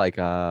it, like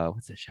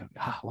what's the show?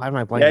 Why am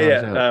I yeah, blanking on the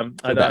yeah. show?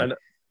 I know, Fleabag. and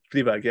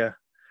Fleabag, yeah.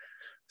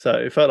 So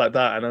it felt like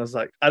that, and I was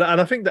like, and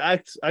I think the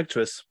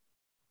actress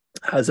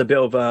has a bit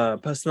of a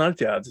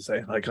personality. I have to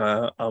say, like,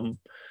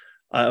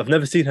 I've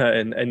never seen her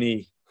in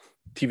any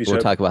TV We'll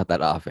show. talk about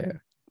that off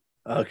air.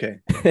 Okay,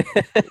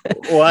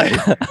 why?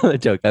 I'm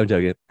joking. I'm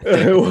joking.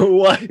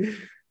 Why?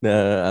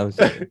 No, I'm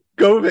joking.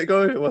 Go with it.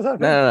 Go with it. What's No,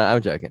 happening? no, no,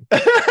 I'm joking.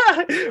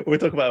 We'll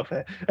talk about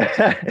it.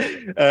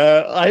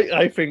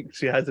 I think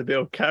she has a bit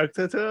of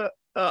character to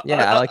her.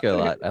 Yeah, I like her a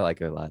lot. I like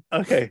her a lot.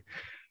 Okay,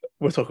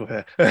 we'll talk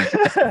about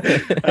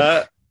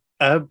it.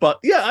 But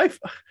yeah,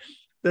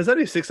 there's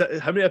only six.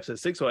 How many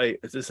episodes? 6 or 8?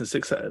 Is this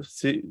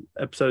a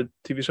episode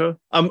TV show?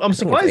 I'm I think it's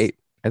surprised. 8.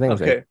 I think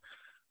it's 8. Okay,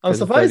 I'm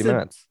 'Cause it's 30 surprised.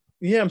 minutes.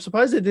 Yeah, I'm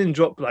surprised it didn't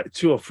drop like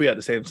 2 or 3 at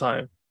the same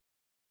time.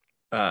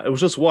 It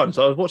was just one.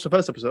 So I watched the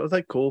first episode. I was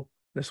like, cool.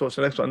 Let's watch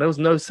the next one. There was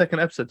no second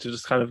episode to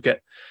just kind of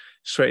get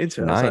straight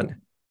into it. I was like,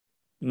 9.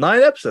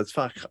 9 episodes.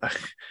 Fuck,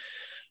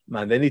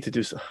 man, they need to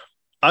do so.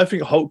 I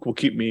think Hulk will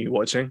keep me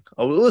watching.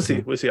 Oh, we'll see.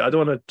 Mhm. We'll see. I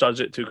don't want to judge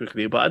it too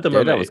quickly, but at the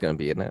Daredevil moment, was going to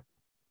be in it.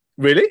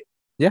 really,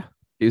 Yeah,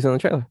 he was in the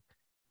trailer.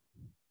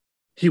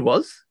 he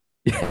was.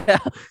 Yeah.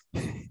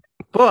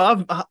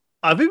 But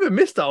I've either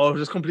missed that or I've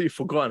just completely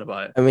forgotten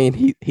about it. I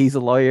mean, he's a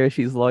lawyer.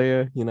 She's a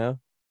lawyer,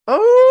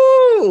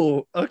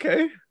 Oh,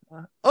 okay.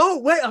 Oh,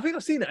 wait, I think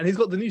I've seen it, and he's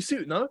got the new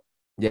suit. No,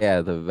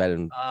 Yeah, the red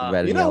and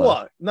you know yellow.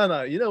 what?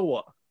 No. You know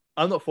what?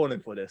 I'm not falling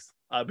for this.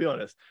 I'll be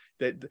honest.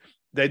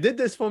 They did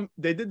this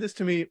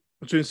to me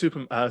during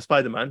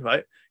Spider-Man,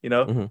 right?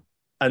 Mhm.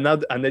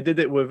 And they did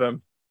it with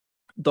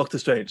Doctor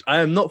Strange. I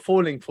am not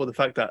falling for the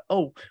fact that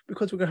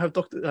because we're gonna have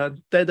Doctor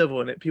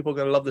Daredevil in it, people are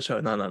gonna love the show.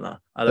 No. I But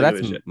don't give that's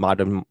a shit.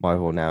 modern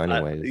Marvel now,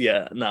 anyways.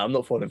 Yeah, no, I'm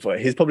not falling for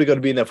it. He's probably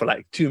gonna be in there for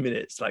like 2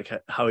 minutes, like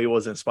how he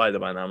was in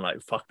Spider-Man. I'm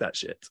like, fuck that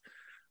shit.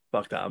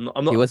 Fuck that. I'm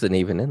not He wasn't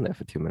even in there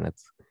for 2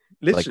 minutes.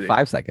 literally Like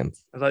 5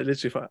 seconds. like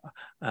literally.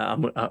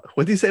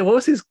 What did he say? What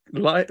was his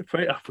line?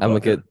 I'm a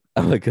good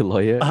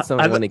lawyer.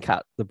 Something when he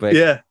caught the break.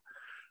 Yeah.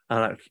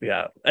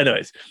 Yeah.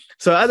 Anyways,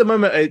 so at the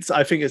moment,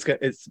 I think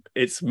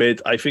it's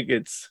mid. I think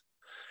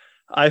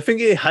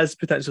it has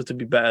potential to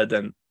be better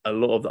than a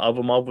lot of the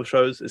other Marvel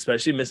shows,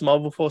 especially Miss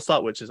Marvel for a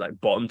start, which is like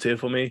bottom tier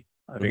for me.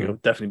 I think it'll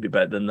definitely be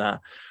better than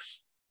that.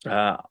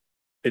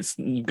 It's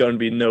going to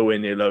be nowhere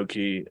near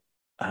Loki,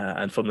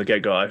 and from the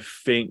get go, I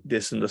think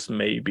this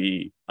may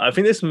be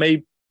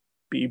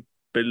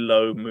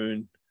below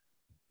Moon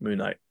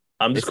Knight.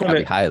 I'm just It's gotta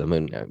calling be it. higher than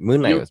Moon Knight.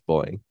 Moon Knight You was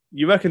boring.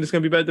 you reckon it's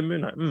gonna be better than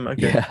Moon Knight?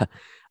 Okay. Yeah.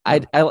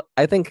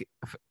 I think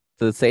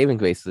the saving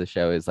grace of the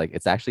show is like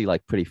it's actually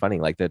like pretty funny.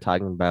 Like they're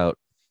talking about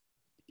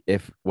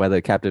if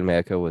whether Captain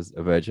America was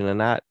a virgin or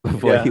not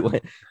before he Yeah.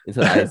 went into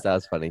the ice. That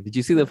was funny. Did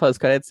you see the post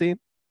credit scene?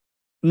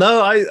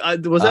 No, I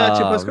was that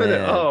actually Oh post credit?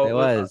 man, there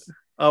was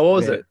Oh, what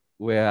was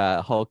where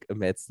it? Hulk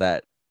admits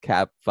that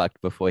Cap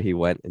fucked before he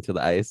went into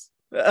the ice.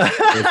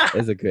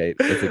 It's a great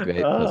post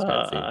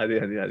credit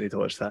scene. I need to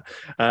watch that.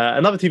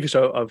 Another TV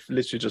show I've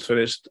literally just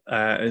finished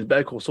is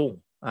Better Call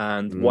Saul,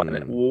 and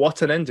Mm,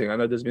 what an ending! I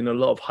know there's been a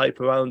lot of hype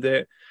around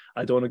it.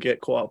 I don't want to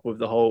get caught up with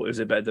the whole "is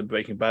it better than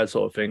Breaking Bad"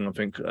 sort of thing. I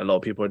think a lot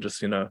of people are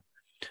just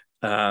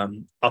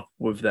up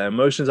with their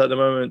emotions at the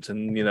moment,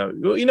 and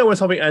when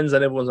something ends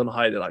and everyone's on a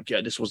high, they're like,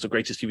 "Yeah, this was the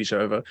greatest TV show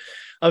ever."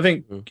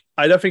 mm.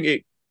 I don't think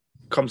it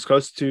comes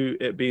close to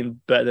it being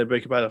better than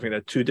Breaking Bad. I think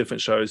they're two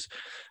different shows.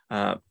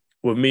 Uh,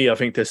 with me, I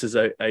think this is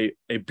a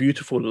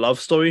beautiful love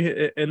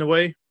story in a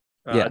way.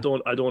 I Yeah,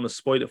 don't want to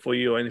spoil it for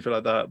you or anything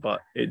like that, but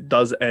it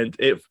does end.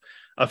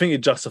 I think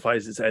it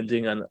justifies its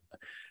ending, and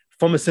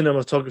from a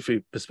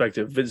cinematography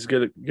perspective, Vince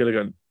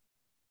Gilligan,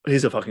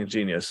 he's a fucking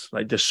genius.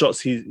 Like the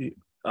shots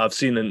I've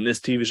seen in this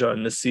TV show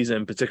and this season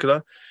in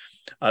particular,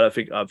 I don't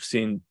think I've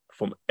seen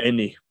from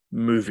any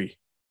movie,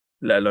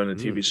 let alone a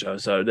TV mm. show.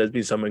 So there's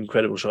been some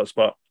incredible shots,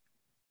 but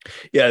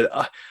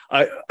yeah,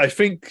 I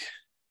think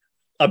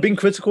I've been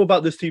critical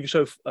about this TV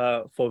show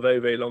for a very,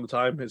 very long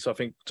time. It's, I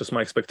think, just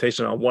my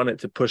expectation. I want it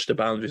to push the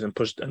boundaries and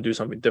push and do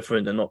something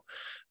different and not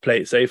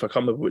play it safe. I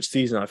can't remember which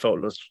season I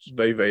felt was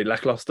very, very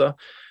lackluster,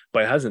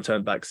 but it hasn't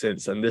turned back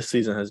since. And this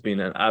season has been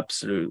an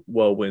absolute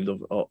whirlwind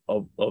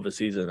of a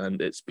season,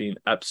 and it's been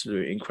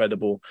absolutely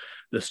incredible.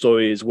 The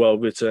story is well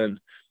written,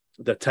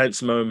 the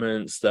tense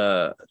moments,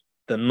 the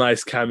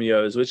nice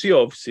cameos, which you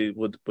obviously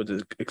would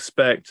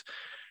expect,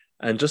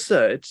 and just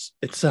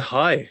it's a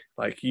high.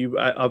 Like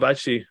I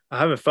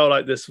haven't felt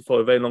like this for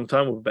a very long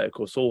time with Better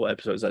Call Saul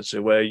episodes actually,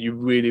 where you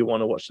really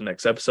want to watch the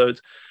next episode.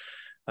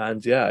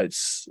 And yeah,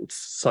 it's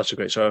such a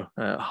great show.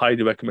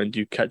 Highly recommend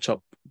you catch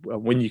up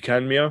when you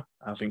can, Mio.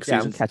 I think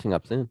Yeah, I'm catching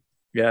up soon.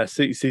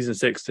 season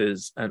 6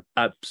 is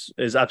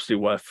is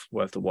absolutely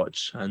worth the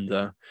watch.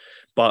 And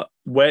but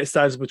where it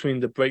stands between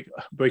the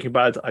Breaking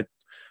Bad,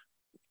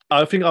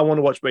 I think I want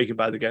to watch Breaking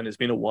Bad again. It's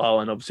been a while,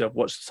 and obviously I've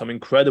watched some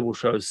incredible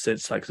shows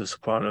since, like The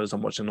Sopranos.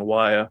 I'm watching The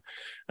Wire,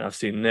 and I've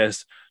seen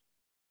this,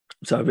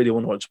 so I really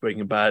want to watch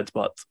Breaking Bad.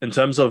 But in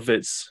terms of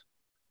its,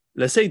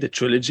 let's say the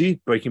trilogy,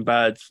 Breaking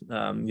Bad,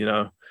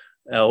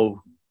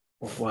 El,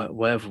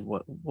 whatever,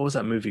 what was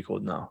that movie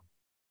called now?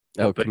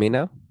 Oh,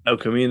 Camino. El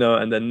Camino,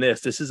 and then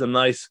this is a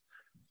nice.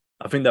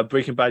 I think that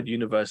Breaking Bad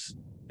universe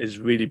is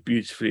really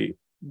beautifully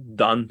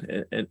done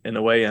in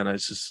a way, and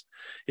it's just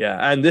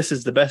and this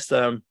is the best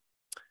prequel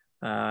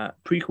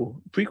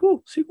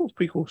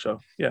show.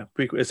 Yeah,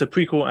 prequel. It's a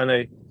prequel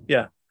and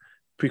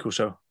prequel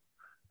show.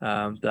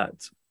 That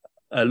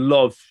a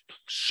lot of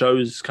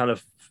shows kind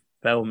of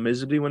fail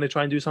miserably when they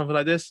try and do something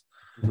like this.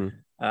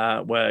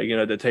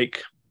 Where they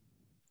take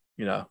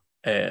the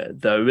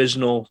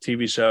original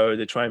TV show,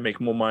 they try and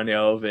make more money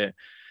out of it.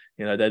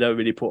 They don't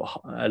really put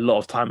a lot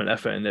of time and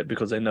effort in it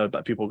because they know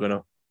that people are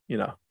gonna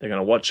they're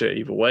gonna watch it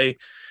either way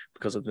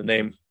because of the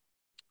name,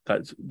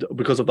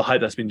 because of the hype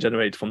that's been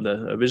generated from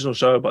the original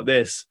show. But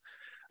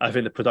I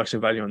think the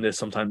production value on this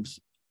sometimes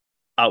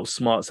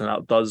outsmarts and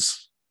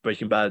outdoes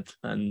Breaking Bad,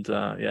 and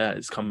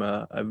it's come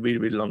a really,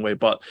 really long way.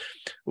 But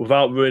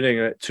without ruining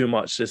it too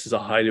much, this is a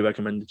highly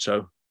recommended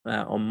show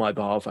on my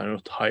behalf, and I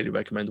would highly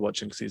recommend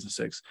watching season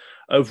 6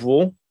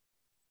 overall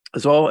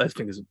as well. I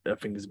think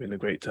it's been a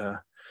great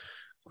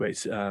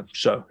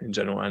show in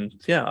general, and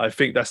I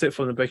think that's it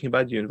for the Breaking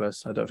Bad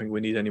universe. I don't think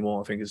we need any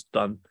more. I think it's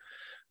done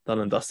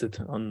and dusted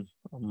on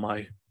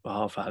my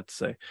behalf, I had to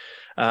say.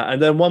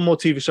 And then one more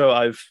TV show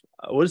I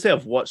wouldn't say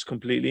I've watched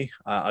completely.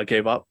 I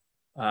gave up,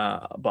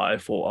 but I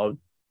thought I'll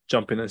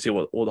jump in and see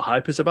what all the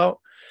hype is about.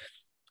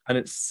 And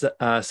it's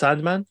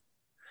Sandman.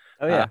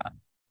 Oh yeah,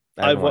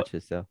 I haven't watched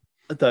it, so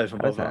I don't even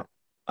how is bother. that?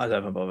 I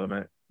don't even bother,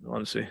 mate.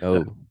 Honestly, Oh,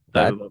 don't even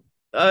bad.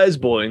 bother. It's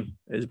boring.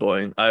 It's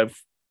boring. I've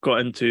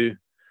got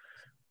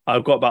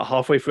about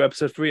halfway through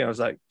episode 3, and I was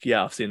like,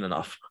 yeah, I've seen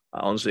enough.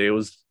 Honestly, it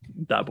was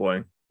that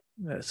boring.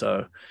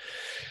 So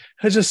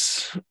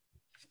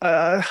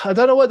I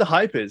don't know what the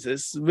hype is.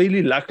 It's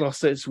really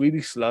lackluster. It's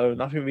really slow.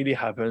 Nothing really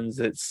happens.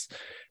 It's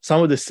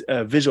some of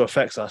the visual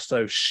effects are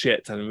so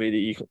shit, and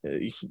really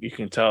you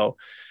can tell.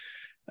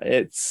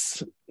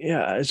 It's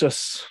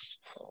just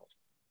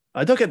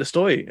I don't get the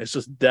story. It's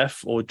just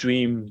death or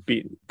dream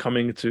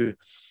coming to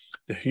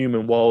the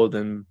human world,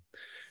 and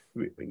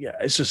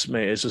it's just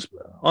me. It's just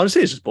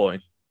honestly, it's just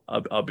boring.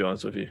 I'll be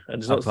honest with you,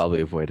 and I'll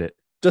probably avoid it.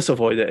 Just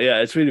avoid it. Yeah,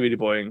 it's really, really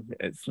boring.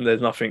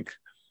 There's nothing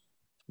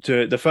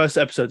to it. The first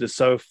episode is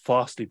so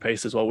fastly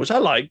paced as well, which I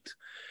liked.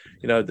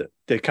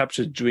 They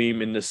captured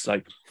dream in this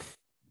like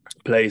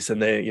place,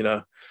 and they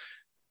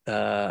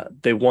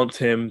they want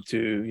him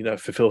to,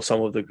 fulfill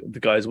some of the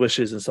guy's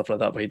wishes and stuff like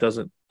that, but he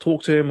doesn't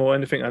talk to him or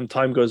anything. And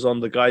time goes on,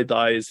 the guy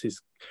dies,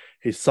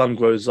 his son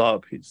grows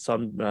up, his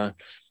son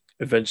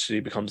eventually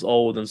becomes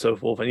old and so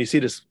forth. And you see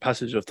this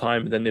passage of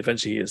time, and then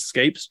eventually he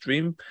escapes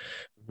dream,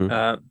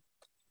 and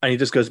he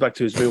just goes back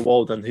to his real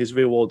world, and his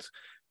real world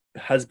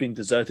has been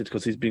deserted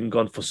because he's been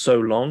gone for so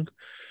long.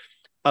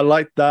 I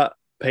like that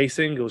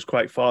pacing. It was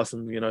quite fast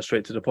and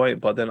straight to the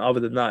point. But then other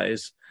than that,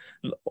 is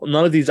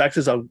none of these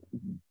actors are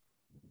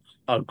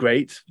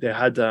great. They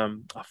had I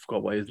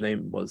forgot what his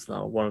name was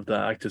now. One of the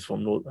actors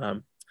from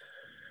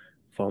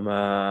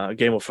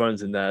Game of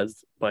Thrones in there,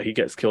 but he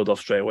gets killed off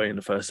straight away in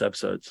the first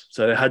episode.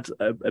 So they had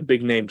a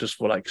big name just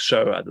for like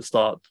show at the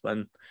start,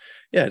 and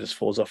yeah, it just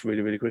falls off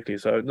really, really quickly.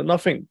 So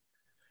nothing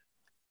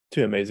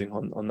too amazing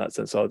on that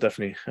sense. So I'll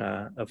definitely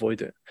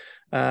avoid it.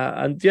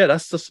 And yeah,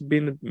 that's just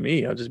been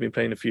me. I've just been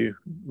playing a few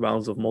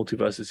rounds of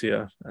multiverses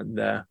here and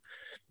there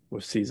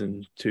with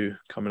season 2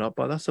 coming up,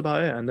 but that's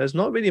about it. And there's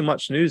not really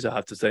much news, I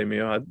have to say,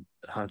 Mio, I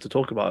have to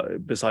talk about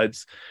it.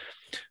 Besides,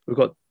 we've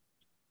got,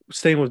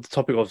 staying with the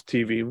topic of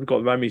TV, we've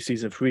got Rami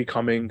season 3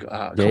 coming.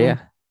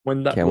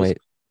 When that can't was, wait.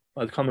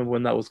 I can't remember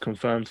when that was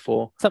confirmed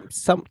for.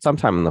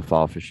 Sometime in the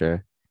fall for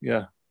sure.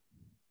 Yeah.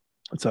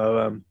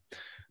 So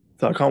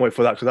I can't wait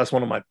for that, because that's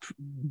one of my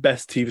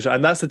best TV shows,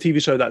 and that's the TV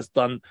show that's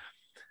done,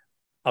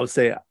 I would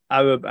say,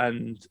 Arab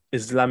and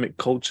Islamic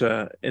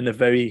culture in a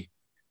very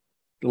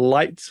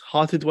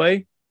light-hearted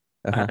way,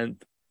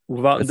 and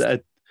without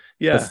but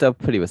still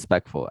pretty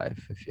respectful. I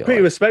feel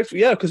pretty respectful,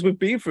 yeah, because we've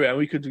been through it and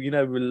we could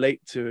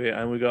relate to it,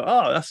 and we go,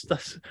 oh,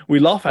 that's we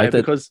laugh at it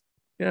because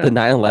the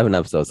 9/11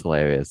 episode is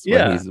hilarious.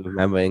 Yeah, when he's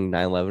remembering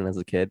 9/11 as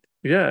a kid.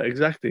 Yeah,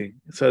 exactly.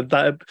 So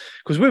that,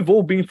 because we've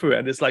all been through it,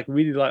 and it's like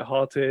really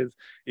light-hearted.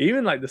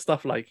 Even like the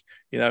stuff like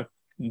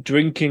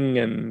drinking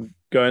and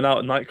going out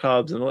at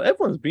nightclubs and all.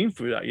 Everyone's been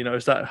through that.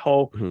 It's that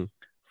whole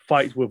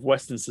fight with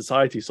Western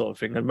society sort of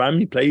thing. And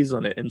Rami plays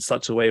on it in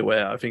such a way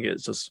where I think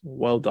it's just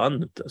well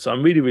done. So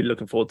I'm really, really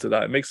looking forward to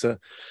that. It makes a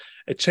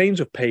change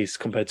of pace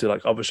compared to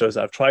like other shows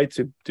that I've tried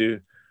to do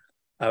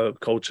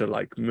Arab culture,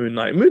 like Moon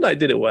Knight. Moon Knight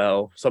did it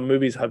well. Some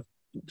movies have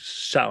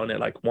shout on it,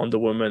 like Wonder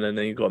Woman, and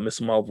then you got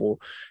Miss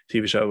Marvel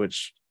TV show,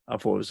 which I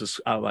thought was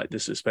just outright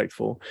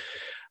disrespectful.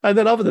 And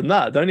then other than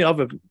that, the only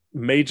other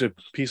major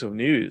piece of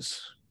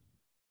news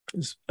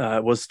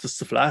was just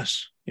the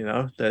Flash.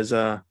 There's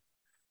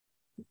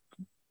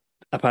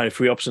apparently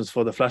 3 options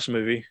for the Flash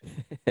movie.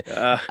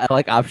 I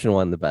like option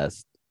 1 the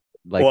best.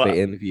 Like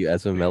they interview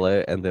Ezra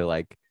Miller and they're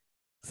like,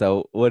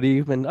 so what have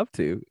you been up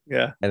to?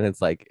 Yeah. And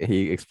it's like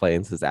he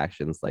explains his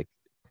actions, like,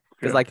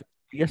 because like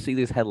you see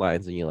these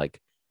headlines and you're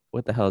like,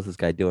 what the hell is this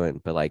guy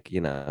doing? But like,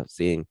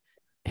 seeing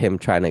him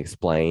trying to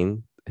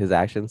explain his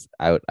actions,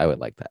 I would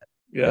like that.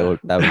 Yeah,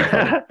 that would be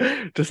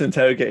funny. Just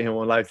interrogate him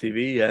on live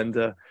TV. And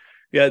the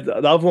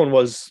other one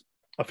was,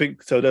 I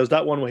think, so there was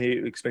that one where he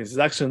explains his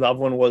action. The other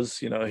one was,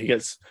 he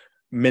gets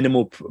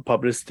minimal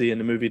publicity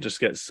and the movie just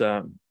gets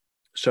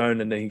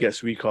shown, and then he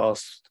gets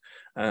recast,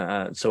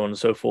 and so on and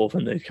so forth.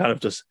 And they kind of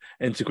just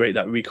integrate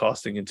that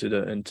recasting into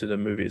the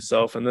movie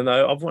itself. And then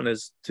the other one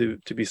is to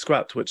be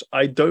scrapped, which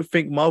I don't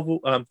think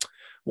Marvel.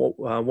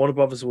 Warner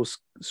Brothers will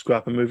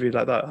scrap a movie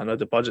like that. I know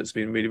the budget's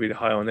been really, really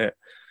high on it,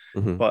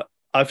 but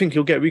I think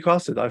he'll get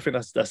recasted. I think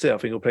that's it. I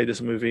think he'll play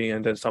this movie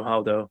and then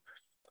somehow they'll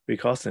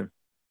recast him.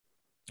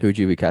 Who would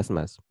you recast him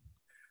as?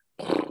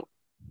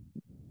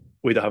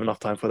 We don't have enough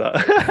time for that.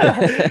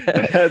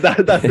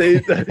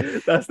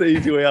 That's the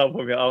easy way out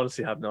for me. I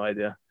honestly have no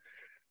idea.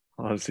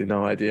 Honestly,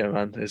 no idea,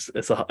 man.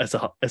 It's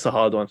a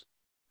hard one,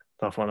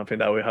 tough one. I think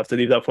that we have to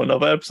leave that for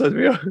another episode.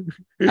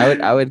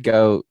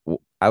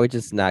 I would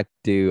just not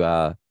do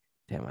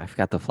damn, I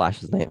forgot the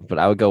Flash's name, but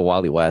I would go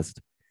Wally West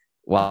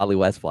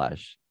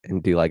Flash,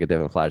 and do like a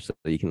different Flash so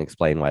that you can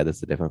explain why this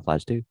is a different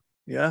Flash too.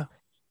 Yeah.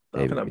 I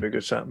think that'd be a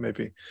good shot,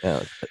 maybe.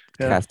 Yeah,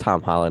 cast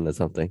Tom Holland or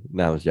something.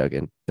 No, I was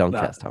joking. Don't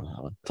cast Tom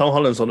Holland. Tom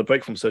Holland's on a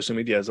break from social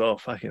media as well.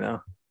 Fucking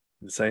hell.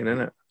 Insane,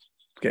 isn't it?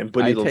 Getting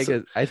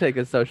bullied. I take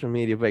a social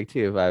media break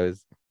too if I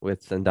was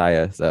with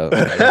Zendaya. So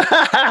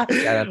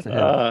shout out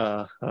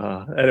to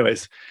him.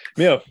 Anyways,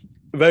 Mio,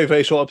 very,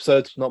 very short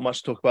episode. Not much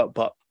to talk about,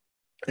 but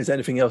is there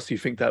anything else you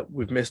think that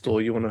we've missed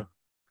or you want to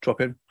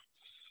drop in?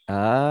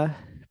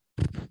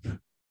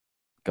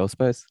 Go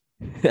Spurs.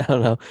 I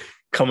don't know.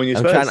 Come on, you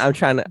Spurs. I'm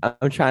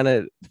trying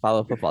to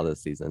follow football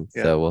this season,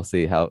 so we'll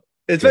see how.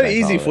 It's very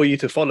easy for you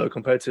to follow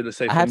compared to, let's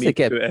say, I had to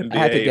get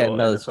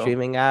another NFL.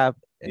 streaming app.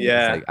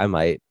 Yeah, I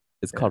might.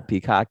 It's called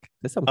Peacock.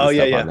 There's something.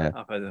 On there.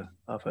 I've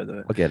heard of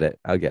it.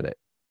 I'll get it.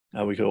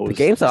 We could always...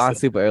 The games are on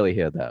super early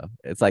here, though.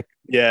 It's like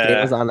the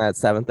game was on at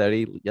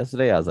 7:30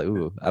 yesterday. I was like,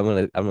 ooh,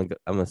 I'm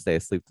gonna stay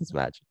asleep this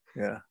match.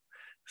 Yeah,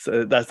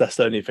 so that's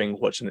the only thing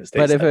watching it.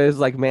 But if it was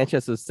like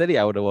Manchester City,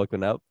 I would have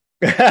woken up.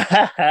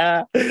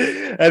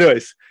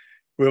 Anyways,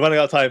 we're running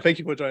out of time. Thank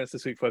you for joining us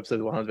this week for episode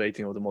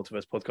 118 of the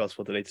Multiverse Podcast.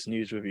 For the latest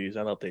news, reviews,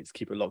 and updates,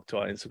 keep it locked to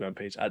our Instagram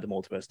page at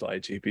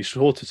themultiverse.ig. Be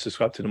sure to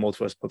subscribe to the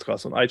Multiverse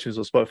Podcast on iTunes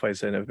or Spotify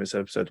so you never miss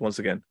an episode. Once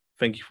again,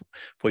 thank you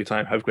for your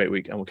time. Have a great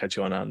week, and we'll catch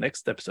you on our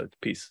next episode.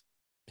 Peace.